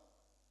kwakho.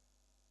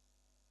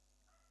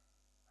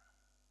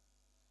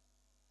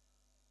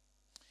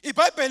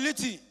 iBhayibheli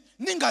lithi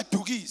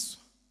ningadukiswa.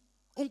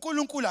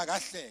 uNkulunkulu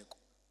akahleko.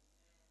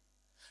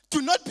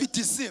 Do not be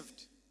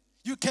deceived.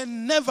 You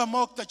can never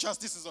mock the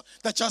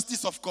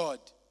justice of God.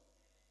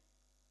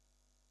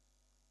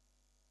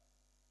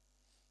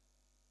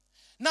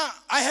 Now,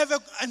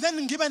 and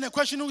then given a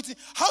question,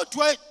 how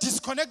do I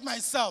disconnect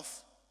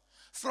myself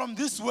from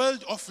this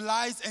world of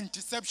lies and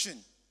deception?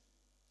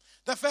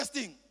 The first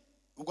thing,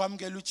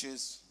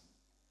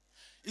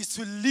 is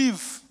to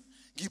live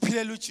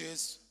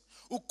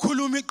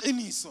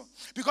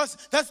because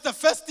that's the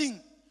first thing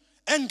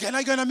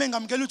engena kuyona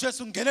mengamkela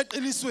uJesu ngene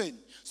eqinisweni.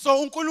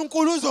 So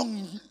uNkulunkulu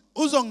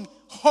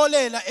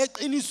uzongiholela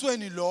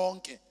eqinisweni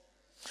lonke.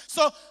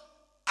 So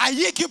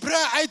ayikho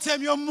prayer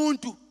item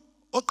yomuntu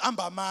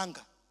oqamba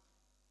amanga.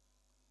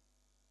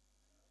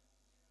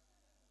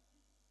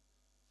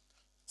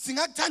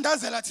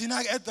 Singakuthandazela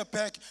thina at the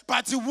back,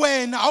 but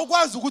wena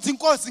awukwazi ukuthi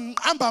inkosi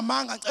ngiqamba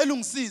amanga ngicela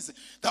ungisize.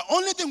 The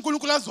only thing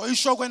uNkulunkulu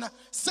azoyisho kwena,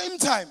 same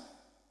time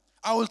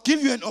I will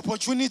give you an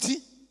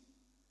opportunity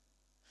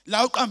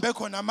la uqambe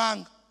khona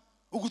amanga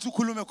ukuthi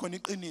ukhulume khona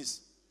iqiniso.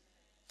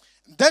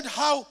 That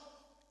how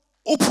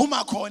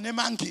uphuma khona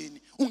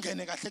emangeni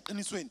ungene kahle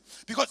eqinisweni,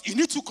 because you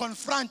need to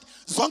confront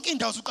zonke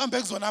indawo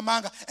uqambe kuzona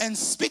amanga and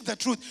speak the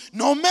truth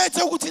no matter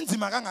ukuthi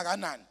inzima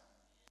kangakanani.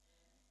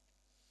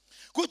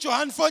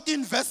 John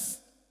 14 verse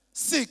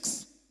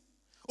 6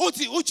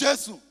 uthi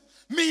uJesu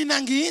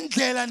mina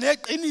ngiyindlela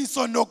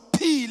neqiniso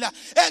nokuphila,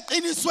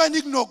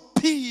 eqinisweni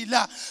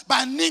kunokuphila.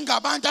 Baningi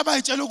abantu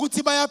abayitshela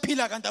ukuthi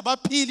bayaphila kanti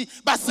abaphili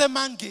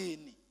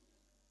basemangeni.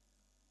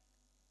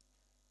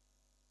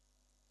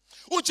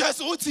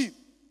 uJesu uthi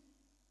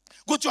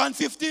John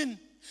 15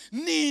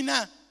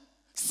 nina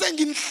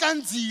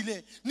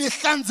senginihlanzile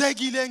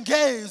nihlanzekile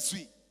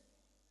ngezwi.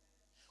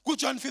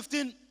 John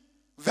 15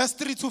 verse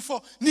 3 to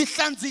 4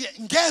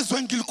 nihlanzike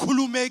ngezwe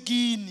ngilikhulume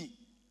kini,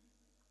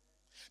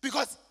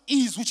 because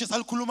izwi which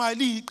esalikhulumayo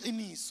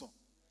liyiqiniso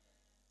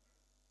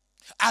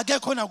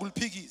akekho na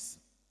kuliphikisa.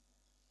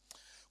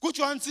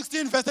 John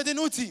 16 verse 13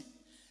 uthi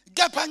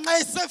kepha nxa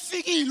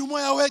esefikile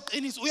umoya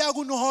weqiniso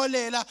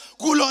uyakuniholela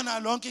kulona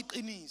lonke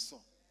iqiniso.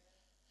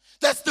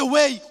 That's the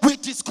way we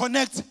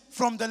disconnect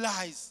from the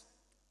lies.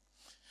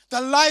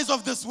 The lies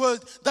of this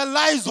world, the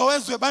lies of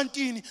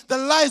Ezwebantini, the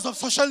lies of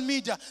social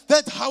media.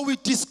 That's how we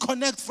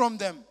disconnect from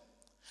them,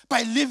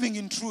 by living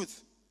in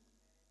truth.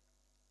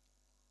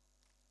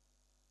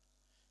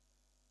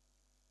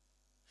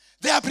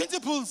 There are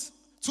principles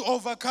to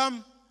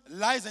overcome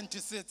lies and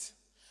deceit.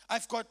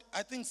 I've got,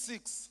 I think,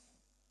 6.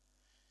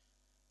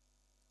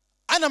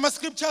 And my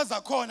scriptures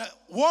are called,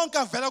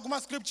 wonka vela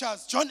kuma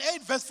scriptures. John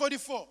 8 verse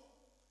 44.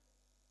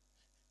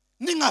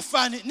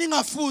 Ningafani,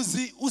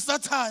 ningafuzi,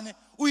 usathane,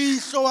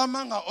 uyihlo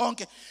amanga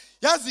onke.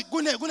 Yazi,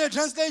 kune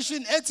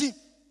translation ethi,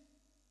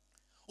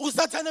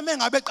 usathane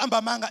mengabe qamba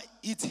amanga,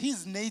 it's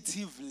his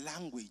native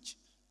language.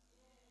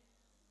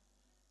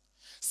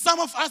 Some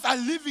of us are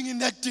living in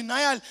that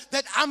denial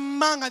that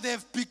amanga,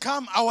 they've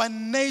become our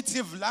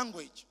native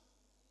language.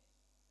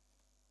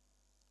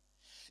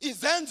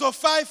 Izenzo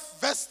 5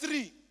 verse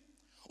 3.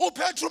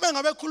 uPetru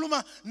mengabe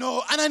khuluma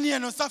no Anania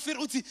no Safir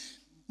uthi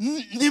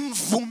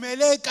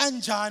nimvumele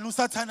kanjani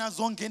usathana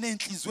zongena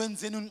enhlizweni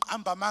zenu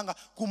niqamba amanga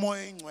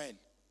kumoya engcwele.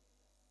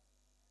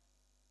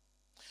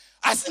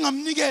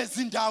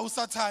 Asingamnikeza indawo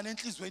usathana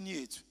enhlizweni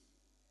yethu.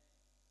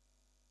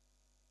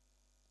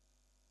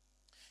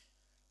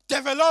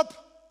 Develop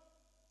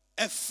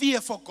a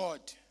fear for God.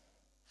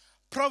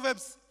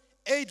 Proverbs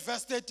 8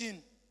 verse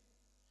 13.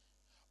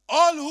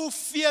 All who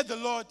fear the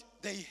Lord,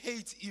 they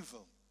hate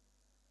evil.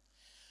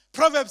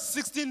 Proverbs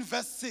 16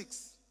 verse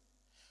 6.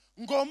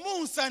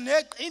 Ngomusa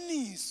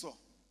neqiniso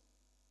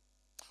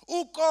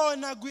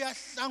ukona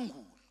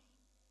kuyahlangula.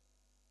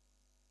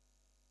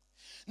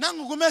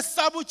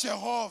 Nangukumesaba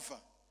uJehova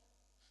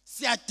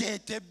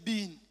siyadede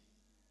ebini.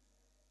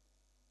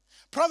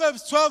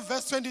 Proverbs 12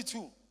 verse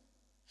 22.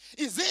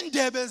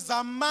 Izindebe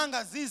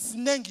zamanga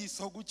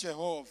zisinengiso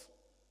kuJehova.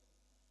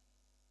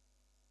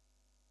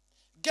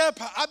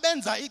 Kepha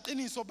abenza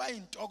iqiniso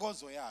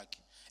bayintokozo yakhe.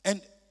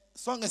 And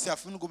sonke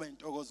siyafuna ukuba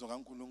intokozo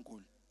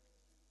kaNkulunkulu.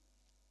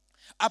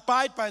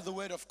 Abide by the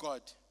word of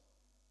God.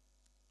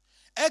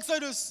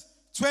 Exodus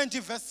 20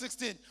 verse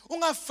 16.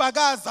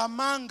 Ungafakaza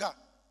amanga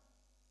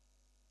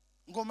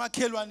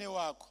ngomakhelwane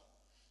wakho.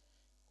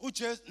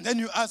 Then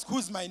you ask,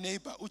 who's my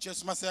neighbor?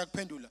 uJesu mase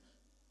yakuphendula,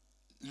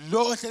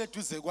 lo ohlele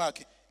eduze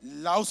kwakhe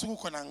la usuku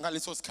khona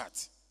ngaleso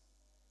sikhathi.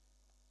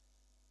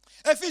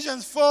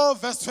 Ephesians 4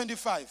 verse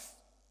 25.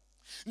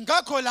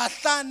 Ngakho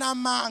lahlana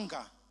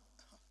amanga.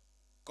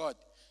 God,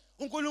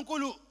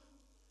 uNkulunkulu,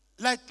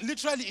 like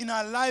literally in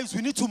our lives,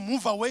 we need to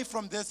move away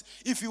from this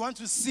if we want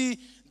to see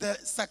the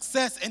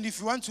success and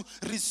if we want to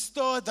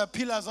restore the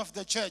pillars of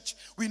the church.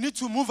 We need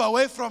to move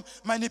away from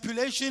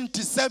manipulation,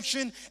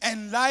 deception,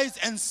 and lies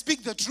and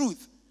speak the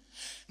truth.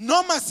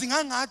 Noma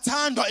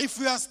singangathandwa, if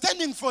we are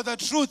standing for the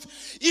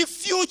truth, if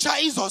future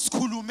is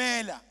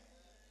oskhulumela.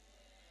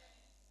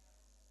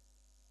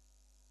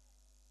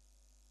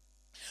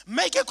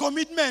 Make a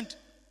commitment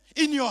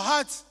in your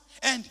heart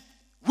and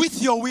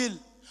with your will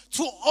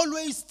to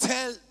always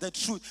tell the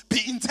truth.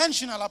 Be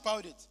intentional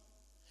about it.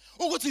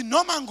 Ukuthi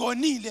noma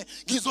ngonile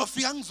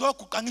ngizofika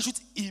ngizoguqa ngisho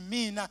ukuthi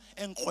imina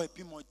engiqhwepha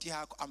imoti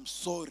yakho, I'm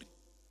sorry.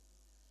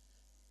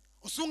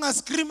 Usunga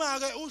screama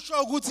ke usho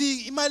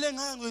ukuthi imali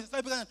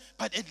engangiyisabeka,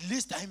 but at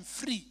least I'm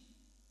free.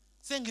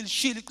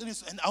 Sengilishila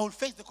iqiniso and I will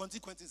face the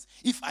consequences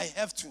if I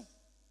have to.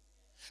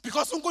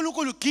 Because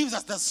uNkulunkulu gives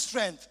us the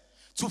strength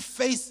to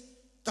face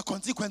the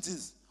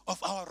consequences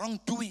of our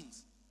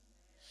wrongdoings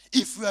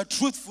if we are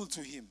truthful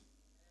to him.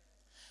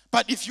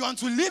 But if you want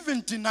to live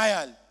in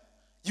denial,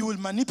 you will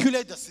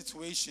manipulate the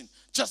situation,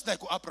 just like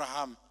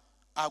Abraham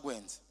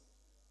akwenza.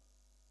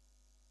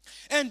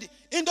 And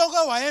into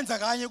wayenza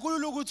kanye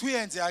kulula ukuthi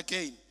uyenze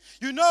again.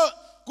 You know,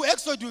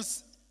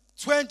 Exodus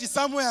 20,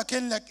 somewhere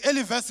again, like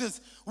early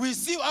verses, we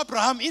see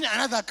Abraham in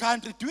another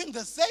country doing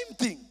the same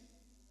thing.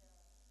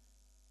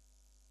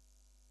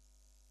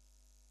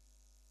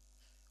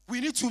 We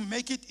need to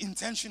make it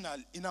intentional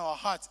in our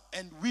hearts,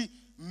 and we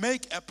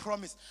make a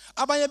promise.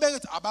 Abanye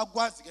bekethi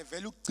abakwazi ke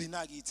vele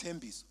ukugcina ke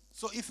ithembiso.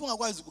 So if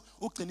ungakwazi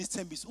ukugcina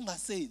isithembiso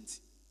ungasenzi.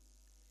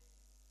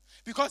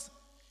 Because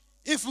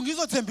if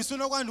ngizothembisa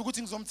unokwanda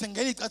ukuthi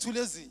ngizomthengela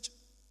icathulo ezintsha,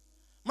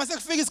 mase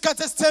kufika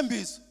isikhathi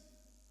esithembiso,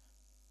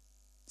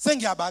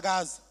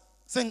 sengiyabakaza,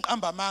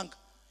 sengiqamba amanga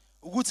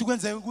ukuthi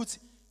kwenzeke ukuthi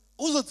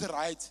uzothi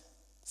right,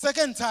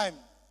 second time,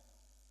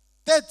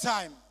 third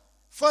time,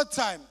 fourth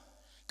time,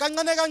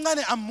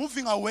 kancane I'm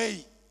moving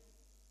away.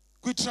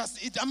 We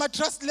trust it. I'm at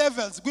trust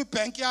levels. We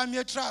bank yami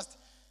ye trust.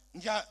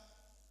 Ngiya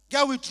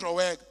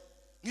withdraweka.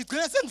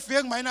 Ngigcina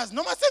sengifike minus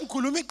noma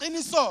sengikhuluma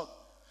iqiniso.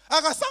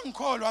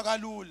 Akasangikholwa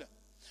kalula.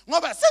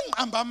 Ngoba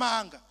sengiqamba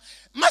amanga.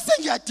 Mase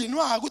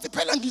ngiyadinwa ukuthi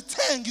phela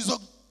ngithenga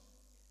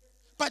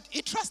but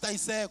I trust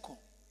ayisekho.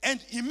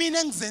 And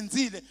imina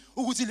engizenzile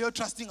ukuthi leyo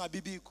trust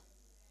ingabibikho.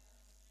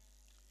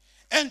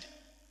 And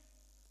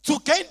to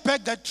gain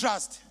back that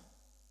trust,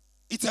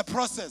 it's a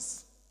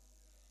process.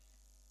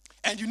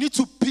 And you need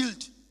to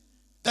build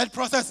that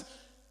process.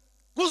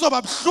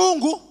 Kuzoba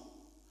buhlungu,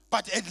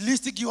 but at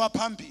least kuyiwa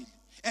phambili.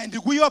 And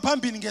kuyiwa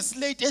phambili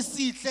ngeslate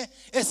esihle,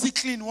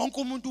 esiclean,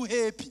 wonke umuntu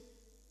happy.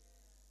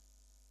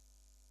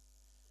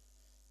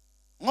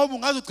 Ngoba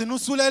ungazogcina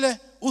usulele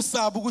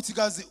usaba ukuthi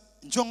kazi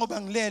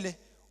njengoba ngilele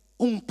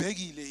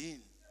ungibhekile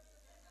yini.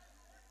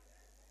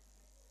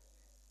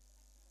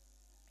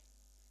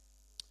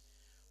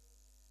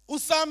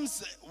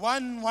 Psalms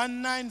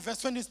 119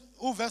 verse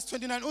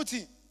 29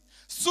 uthi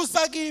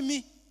susa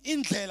kimi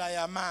indlela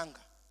yamanga.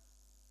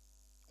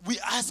 We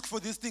ask for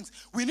these things.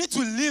 We need to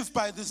live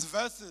by these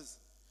verses.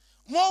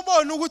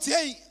 Mawubona ukuthi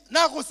hey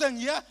nakho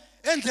sengiya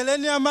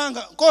endleleni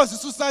yamanga, Nkosi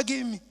susa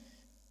kimi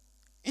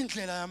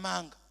indlela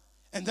yamanga.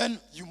 And then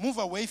you move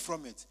away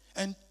from it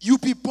and you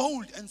be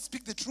bold and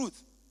speak the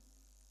truth.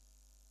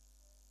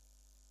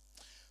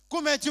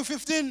 Matthew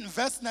 15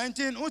 verse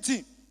 19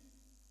 uthi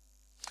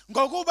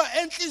ngokuba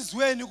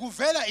enhlizweni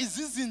kuvela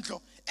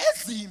izizindlo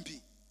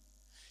ezimbi.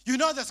 You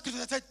know the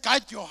scripture that said,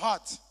 guide your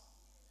heart.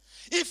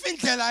 If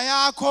indlela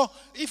yakho,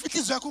 if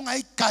inhliziyo yakho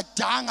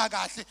ungayigadanga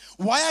kahle,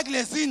 waya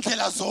kulezi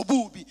indlela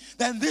zobubi,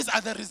 then these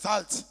are the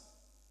results.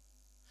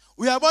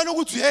 Uyabona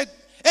ukuthi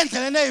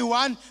endleleni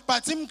eyi-1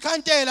 but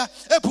imkhantela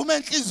ephuma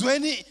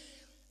enhlizweni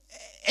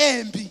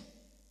embi.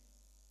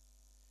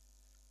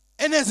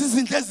 Enezi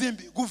izindlu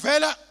ezimbi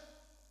kuvela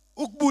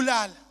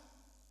ukubulala.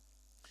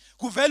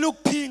 Kuvela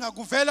ukuphinga,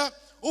 kuvela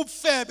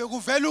ubufebe,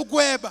 kuvela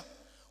ukweba,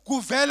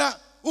 kuvela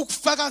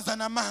ukufakaza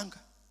namanga,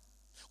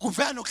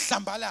 kuvela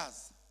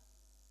nokuhlambalaza.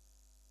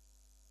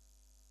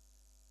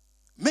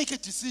 Make a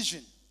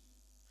decision.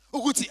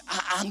 Ukuthi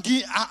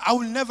I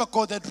will never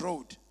go that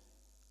road.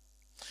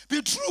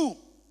 Be true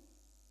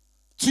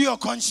to your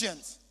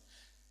conscience.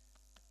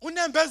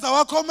 Unembeza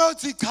wakho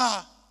mawuthi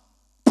cha,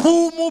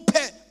 phuma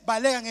uphe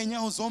baleka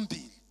ngenyawo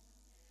zombili.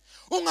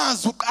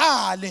 Ungazi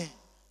uqale.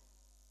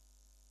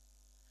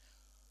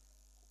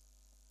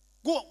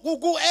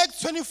 Ku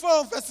Acts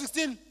 24 verse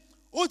 16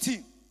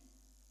 uthi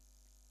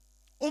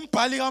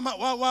umbhali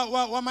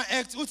wama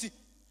Acts uthi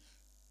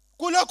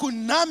kulokhu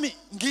nami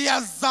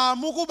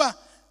ngiyazama ukuba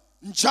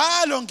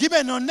njalo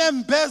ngibe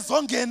nonembezo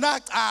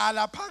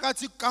ongenacala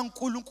phakathi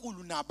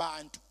kaNkulunkulu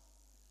nabantu.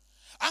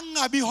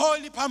 Angingabi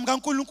holy phambi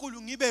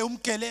kaNkulunkulu ngibe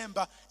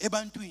umgelemba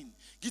ebantwini.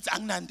 Ngithi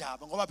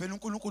anginandaba ngoba phela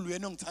uNkulunkulu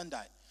yena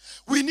ongithandayo.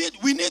 We need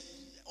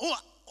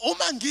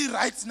uma ngi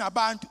right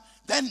nabantu,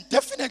 then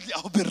definitely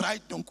I'll be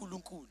right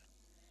noNkulunkulu.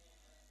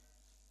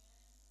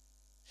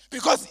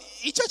 Because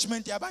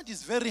judgment yabantu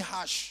is very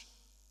harsh.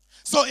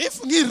 So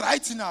if ngi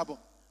right nabo,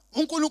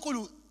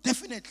 uNkulunkulu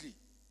definitely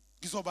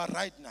ngizoba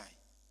right naye.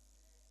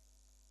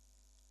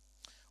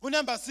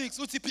 Number 6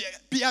 uthi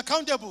be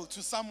accountable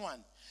to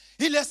someone.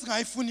 Ilesi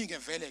ngayifuni ke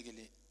vele ke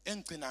le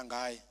engicina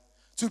ngaye.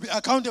 To be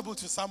accountable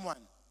to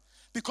someone.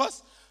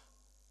 Because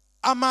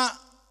ama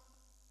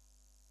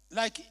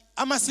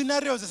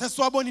scenarios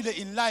esesiwabonile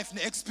in life,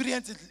 the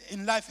experience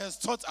in life has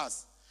taught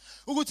us.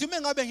 Ukuthi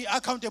mengabe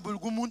ngi-accountable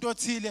kumuntu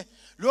othile,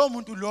 lowo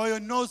muntu loyo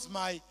knows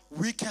my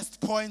weakest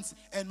points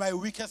and my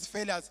weakest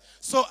failures.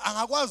 So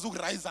angakwazi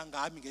ukurise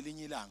ngami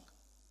ngelinye ilanga.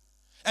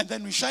 And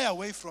then we shy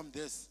away from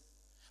this.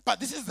 But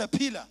this is the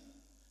pillar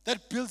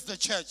that builds the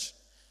church.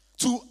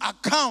 To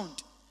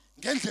account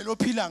ngendlela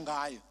ophila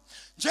ngayo.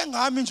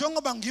 Njengami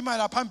njengoba ngima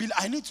la phambili,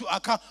 I need to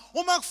account.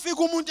 Uma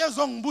kufika umuntu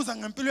ezongibuza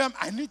ngempilo yami,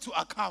 I need to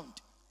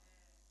account.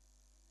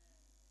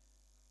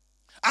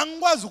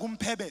 Angikwazi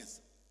ukumphebeza.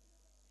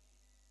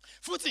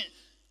 Futhi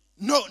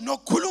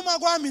nokukhuluma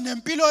kwami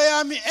nempilo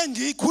yami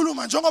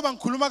engiyikhuluma njengoba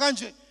ngikhuluma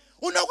kanje,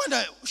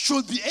 unokwenda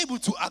should be able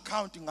to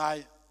account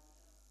ngayo.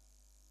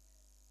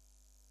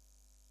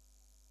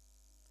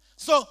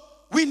 So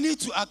we need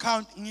to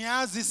account.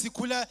 Ngiyazi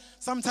sikhula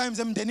sometimes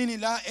emndenini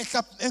la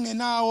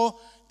engenawo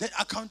that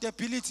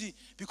accountability,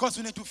 because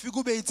we need to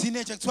figure ube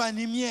teenager kuthiwa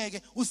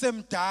nimyeke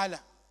usemdala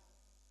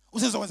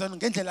usezokwenza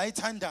ngendlela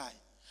ayithandayo.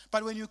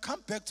 But when you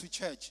come back to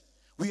church,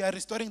 we are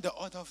restoring the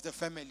order of the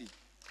family.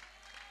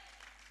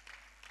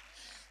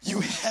 You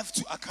have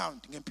to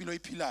account ngempilo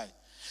iphilayo.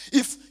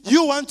 If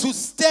you want to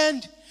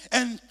stand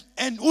and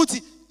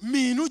uthi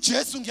mina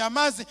uJesu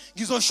ngiyamazi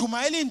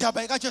ngizoshumayela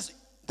indaba kaJesu,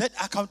 that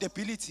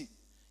accountability,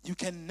 you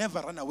can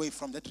never run away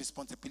from that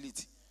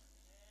responsibility.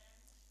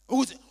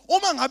 Ukuthi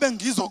uma ngabe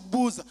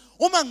ngizokubuza,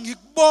 uma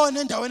ngikubona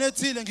endaweni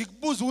ethile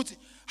ngikubuza ukuthi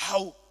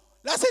hawu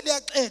lase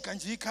liyaxeka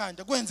nje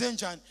ikhanda kwenze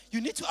njani,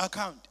 you need to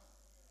account.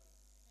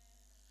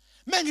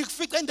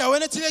 Mengikufica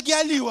endaweni ethile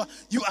kuyaliwa,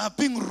 you are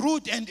being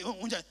rude and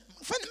unjani.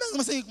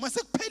 Fanele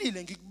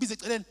masekuphelile ngikubize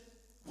eceleni,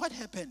 what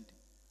happened?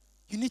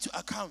 You need to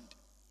account.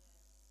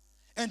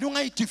 And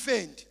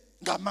ungayidefend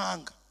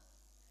ngamanga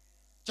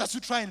just to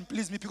try and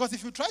please me, because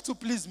if you try to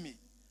please me,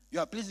 you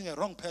are pleasing a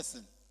wrong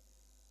person.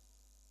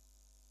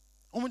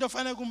 Umuntu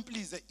ofanele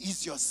kumplease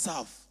is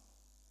yourself.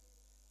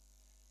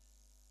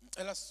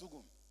 As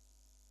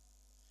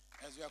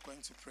we are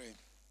going to pray.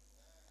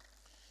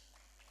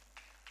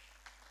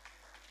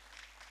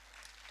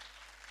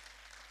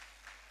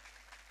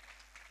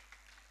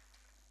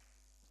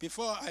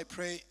 Before I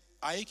pray,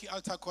 ayikho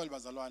altar call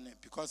bazalwane,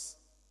 because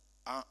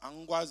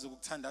angikwazi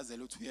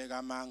ukuthandazela ukuthi uyeka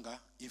amanga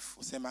if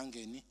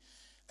usemangeni.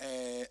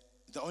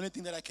 The only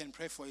thing that I can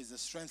pray for is the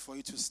strength for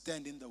you to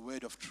stand in the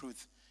word of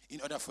truth,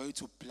 in order for you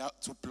to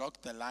block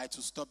the lie,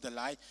 to stop the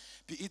lie.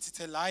 Be it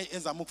a lie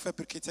ezama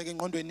ukufabricate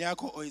engqondweni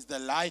yakho, or is the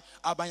lie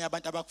abanye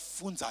abantu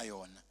abakufunza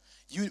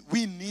yona.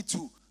 We need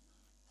to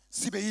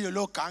sibe yilo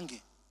lo gange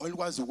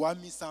olukwazi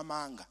ukwamisa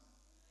amanga,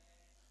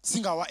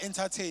 singawa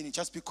entertain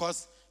just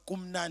because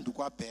kumnandi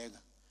kwabheka.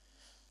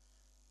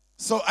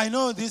 So I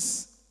know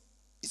this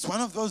is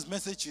one of those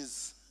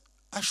messages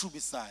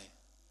ashubisai.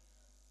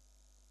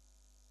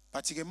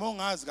 But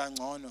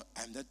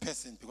I'm that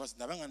person, because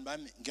nabangani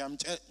bami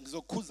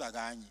ngizokhuza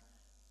kanye.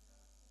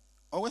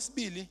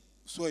 Okwesibili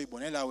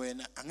usoyibonela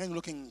wena angeke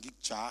ngilokhe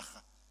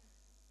ngikujaha.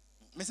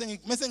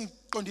 Mase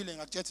ngiqondile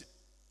ngakuthethe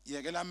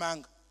yekela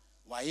amanga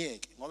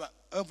wayeke, ngoba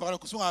emva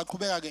kwalokho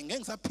usungaqhubeka ke ngeke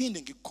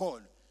ngisaphinde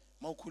ngikukhole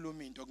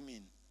mawukhuluma into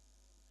kumina.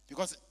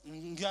 Because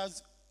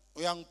ngiyazi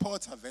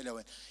uyangiphotha vele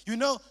wena. You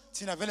know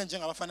thina vele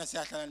njengabafana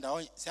siyahlala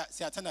ndawo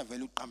siyathanda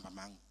vele uqamba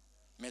amanga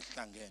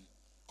mehlangene.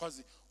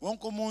 Because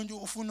wonke umuntu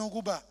ufuna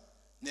ukuba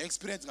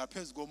ne-experience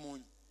ngaphezulu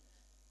komunye.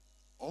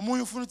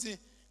 Omunye ufuna ukuthi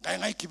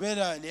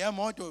ngayigibela leya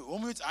moto,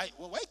 omunye uthi hayi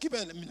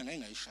wayigibela mina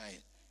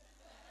ngayishayela.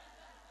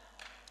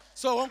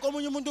 So wonke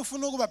omunye umuntu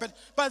ufuna ukuba better.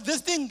 But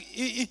this thing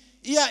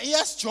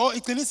iyasijo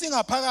igcinisa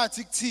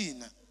ingaphakathi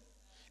kuthina.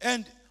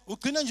 And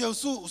ugcina nje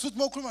usuthi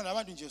mawukhuluma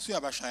nabantu nje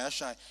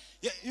usuyabashaya.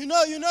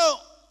 You know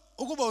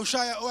ukuba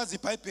ushaya owazi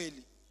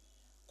iBhayibheli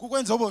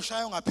kukwenza ube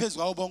ushaya ungaphezulu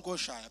kwawo bonke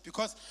oshaya,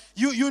 because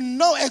you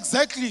know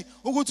exactly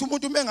ukuthi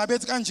umuntu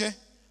mengabethi kanje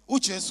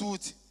uJesu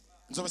uthi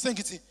ngizobe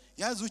sengithi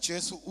yazi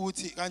uJesu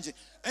uthi kanje,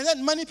 and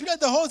then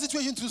manipulate the whole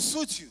situation to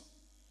suit you.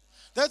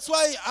 That's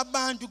why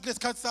abantu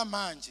kulesikhathi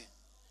samanje,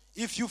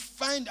 if you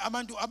find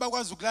abantu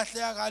abakwazi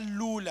ukulahleka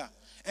kalula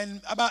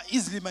and aba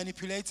easily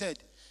manipulated,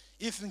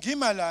 if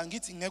ngimala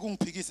ngithi ngeke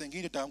ungiphikise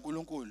ngiyindoda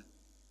kaNkulunkulu,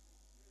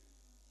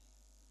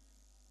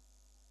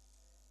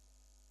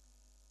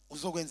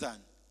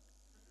 uzokwenzani?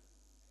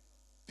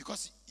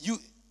 Because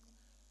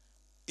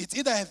it's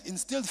either have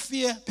instilled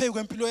fear phezu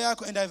kwempilo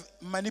yakho and I've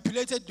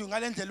manipulated you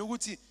ngale ndlela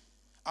ukuthi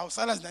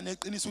awusala zina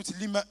neqiniso ukuthi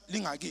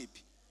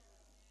lingakephi.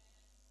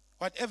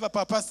 Whatever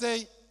Papa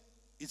say,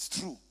 it's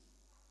true.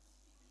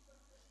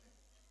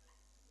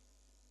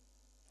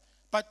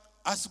 But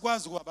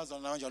asikwazi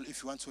ukubazana kanjalo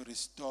if you want to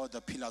restore the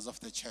pillars of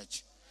the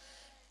church.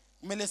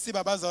 Kumele sibe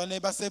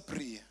abazalwane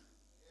basepriya.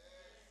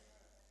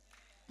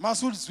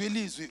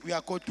 Masulizwelizwe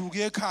uyagoduka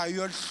ekhaya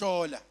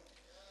uyolhlola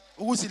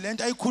ukuthi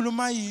lento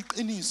ayikhuluma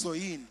iqiniso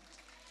yini,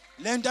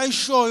 lento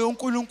ayishoyo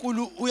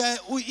uNkulunkulu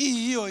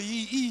uyiyo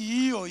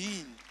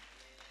yini.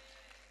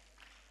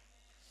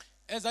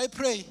 As I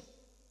pray,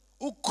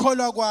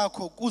 ukukholwa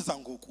kwakho kuza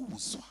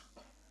ngokuzwa,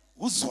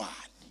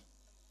 uzwane.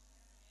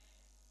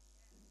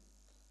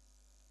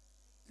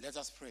 Let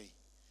us pray.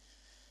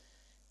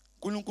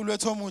 uNkulunkulu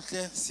wethu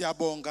omuhle,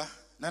 siyabonga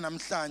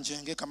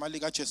namhlanje ngegama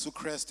lika Jesu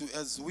Kristu,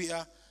 as we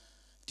are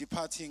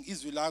departing,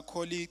 izwi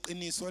lakho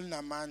liqiniso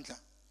linamandla.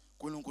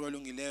 uNkulunkulu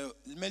olungileyo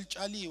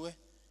limelitshaliwe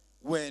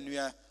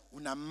wena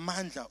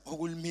unamandla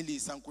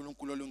okulimilisa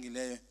uNkulunkulu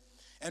olungileyo.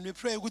 And we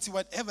pray ukuthi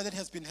whatever that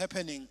has been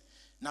happening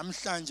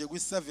namhlanje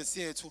kwi-service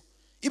yethu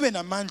ibe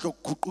namandla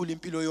okuguqula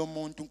impilo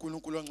yomuntu.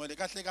 uNkulunkulu ongcwele,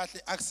 kahle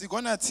kahle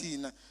akusikona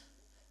thina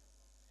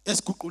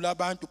esiguqula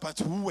abantu,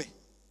 but uwe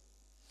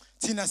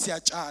thina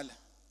siyatshala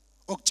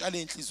okutshala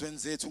enhlizweni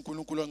zethu.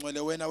 uNkulunkulu ongcwele,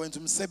 wena wenza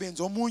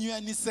umsebenzi omunye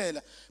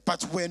uyanisela,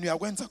 but wena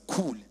uyakwenza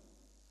kukhule.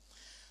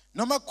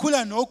 Noma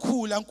kukhula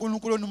nokhula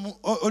uNkulunkulu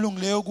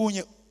olungileyo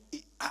kunye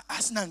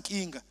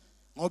asinankinga,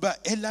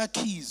 ngoba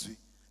elakhizwe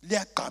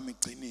liyagqama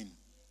egcineni.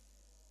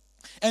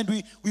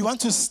 And we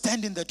want to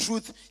stand in the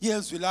truth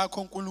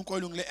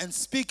and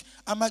speak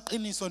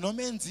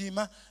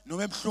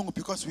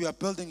because we are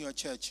building your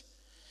church.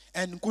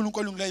 And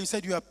you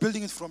said you are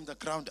building it from the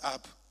ground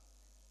up.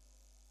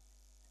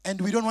 And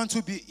we don't want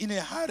to be in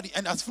a hurry.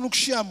 And as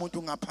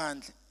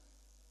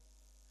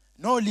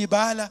no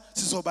libala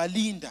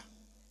sizobalinda,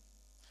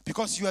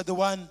 because you are the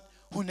one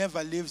who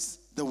never leaves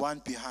the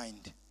one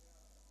behind.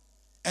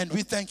 And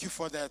we thank you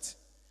for that.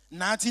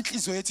 Nathi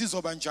inhliziyo yethu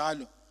izoba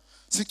njalo.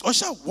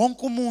 Sixosha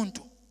wonke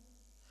umuntu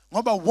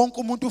ngoba wonke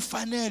umuntu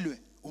ufanelwe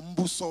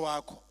umbuso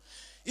wakho.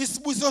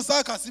 Isibusiso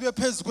sakho sibe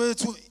phezulu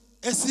kwethu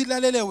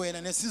esilalele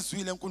wena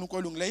nesizwile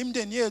uNkulunkulu ngile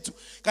imndeni yethu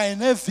kanye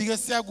neviki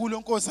esiyakulo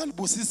Nkosi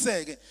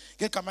alibusiseke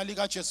ngegama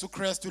lika Jesu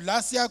Kristu.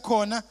 La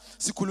siyakhona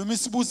sikhuluma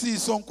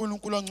isibusiso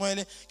uNkulunkulu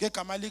ongcwele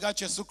ngegama lika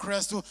Jesu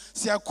Kristu.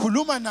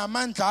 Siyakhuluma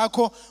namandla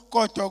akho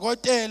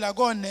kodokotela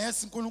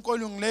konesi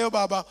uNkulunkulu ngileyo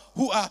baba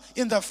who are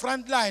in the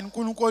front line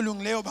uNkulunkulu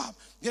ngileyo baba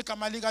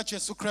ngegama lika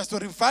Jesu Kristu.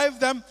 Revive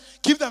them,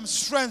 give them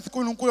strength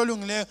uNkulunkulu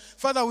ngileyo.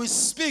 Father, we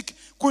speak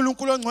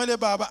uNkulunkulu ongcwele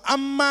baba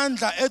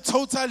amandla a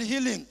total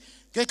healing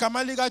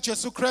ngegama lika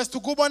Jesu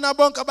Kristu kubona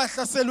bonke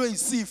abahlaselwe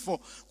isifo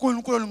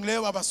uNkulunkulu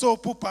ngileyo baba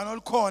sobhubhana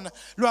olukhona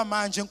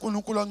lwamanje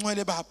uNkulunkulu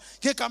ongcwele baba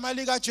ngegama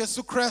lika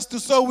Jesu Kristu.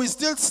 So we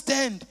still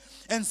stand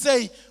and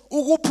say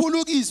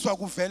ukuphulukiswa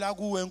kuvela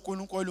kuwe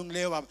uNkulunkulu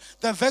ngileyo baba.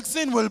 The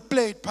vaccine will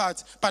play its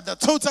part, but the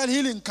total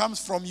healing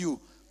comes from you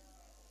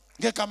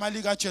ngegama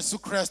lika Jesu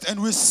Kristu.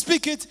 And we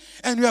speak it,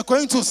 and we are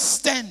going to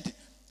stand.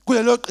 So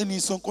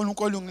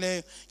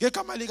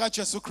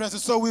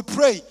we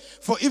pray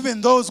for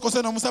even those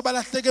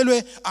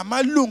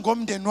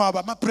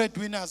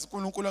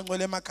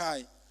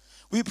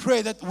we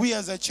pray that we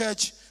as a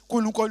church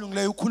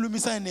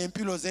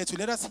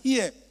let us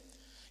hear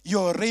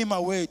your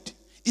rhema word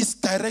is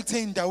directed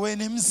in the way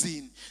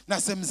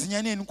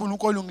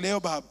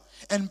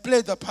and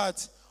play the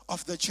part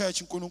of the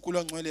church.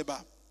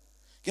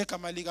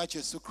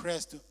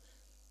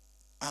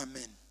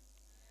 Amen.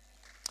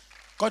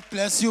 God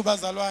bless you,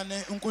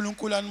 bazalwane.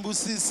 uNkulunkulu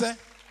anibusise.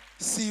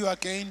 See you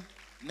again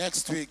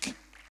next week.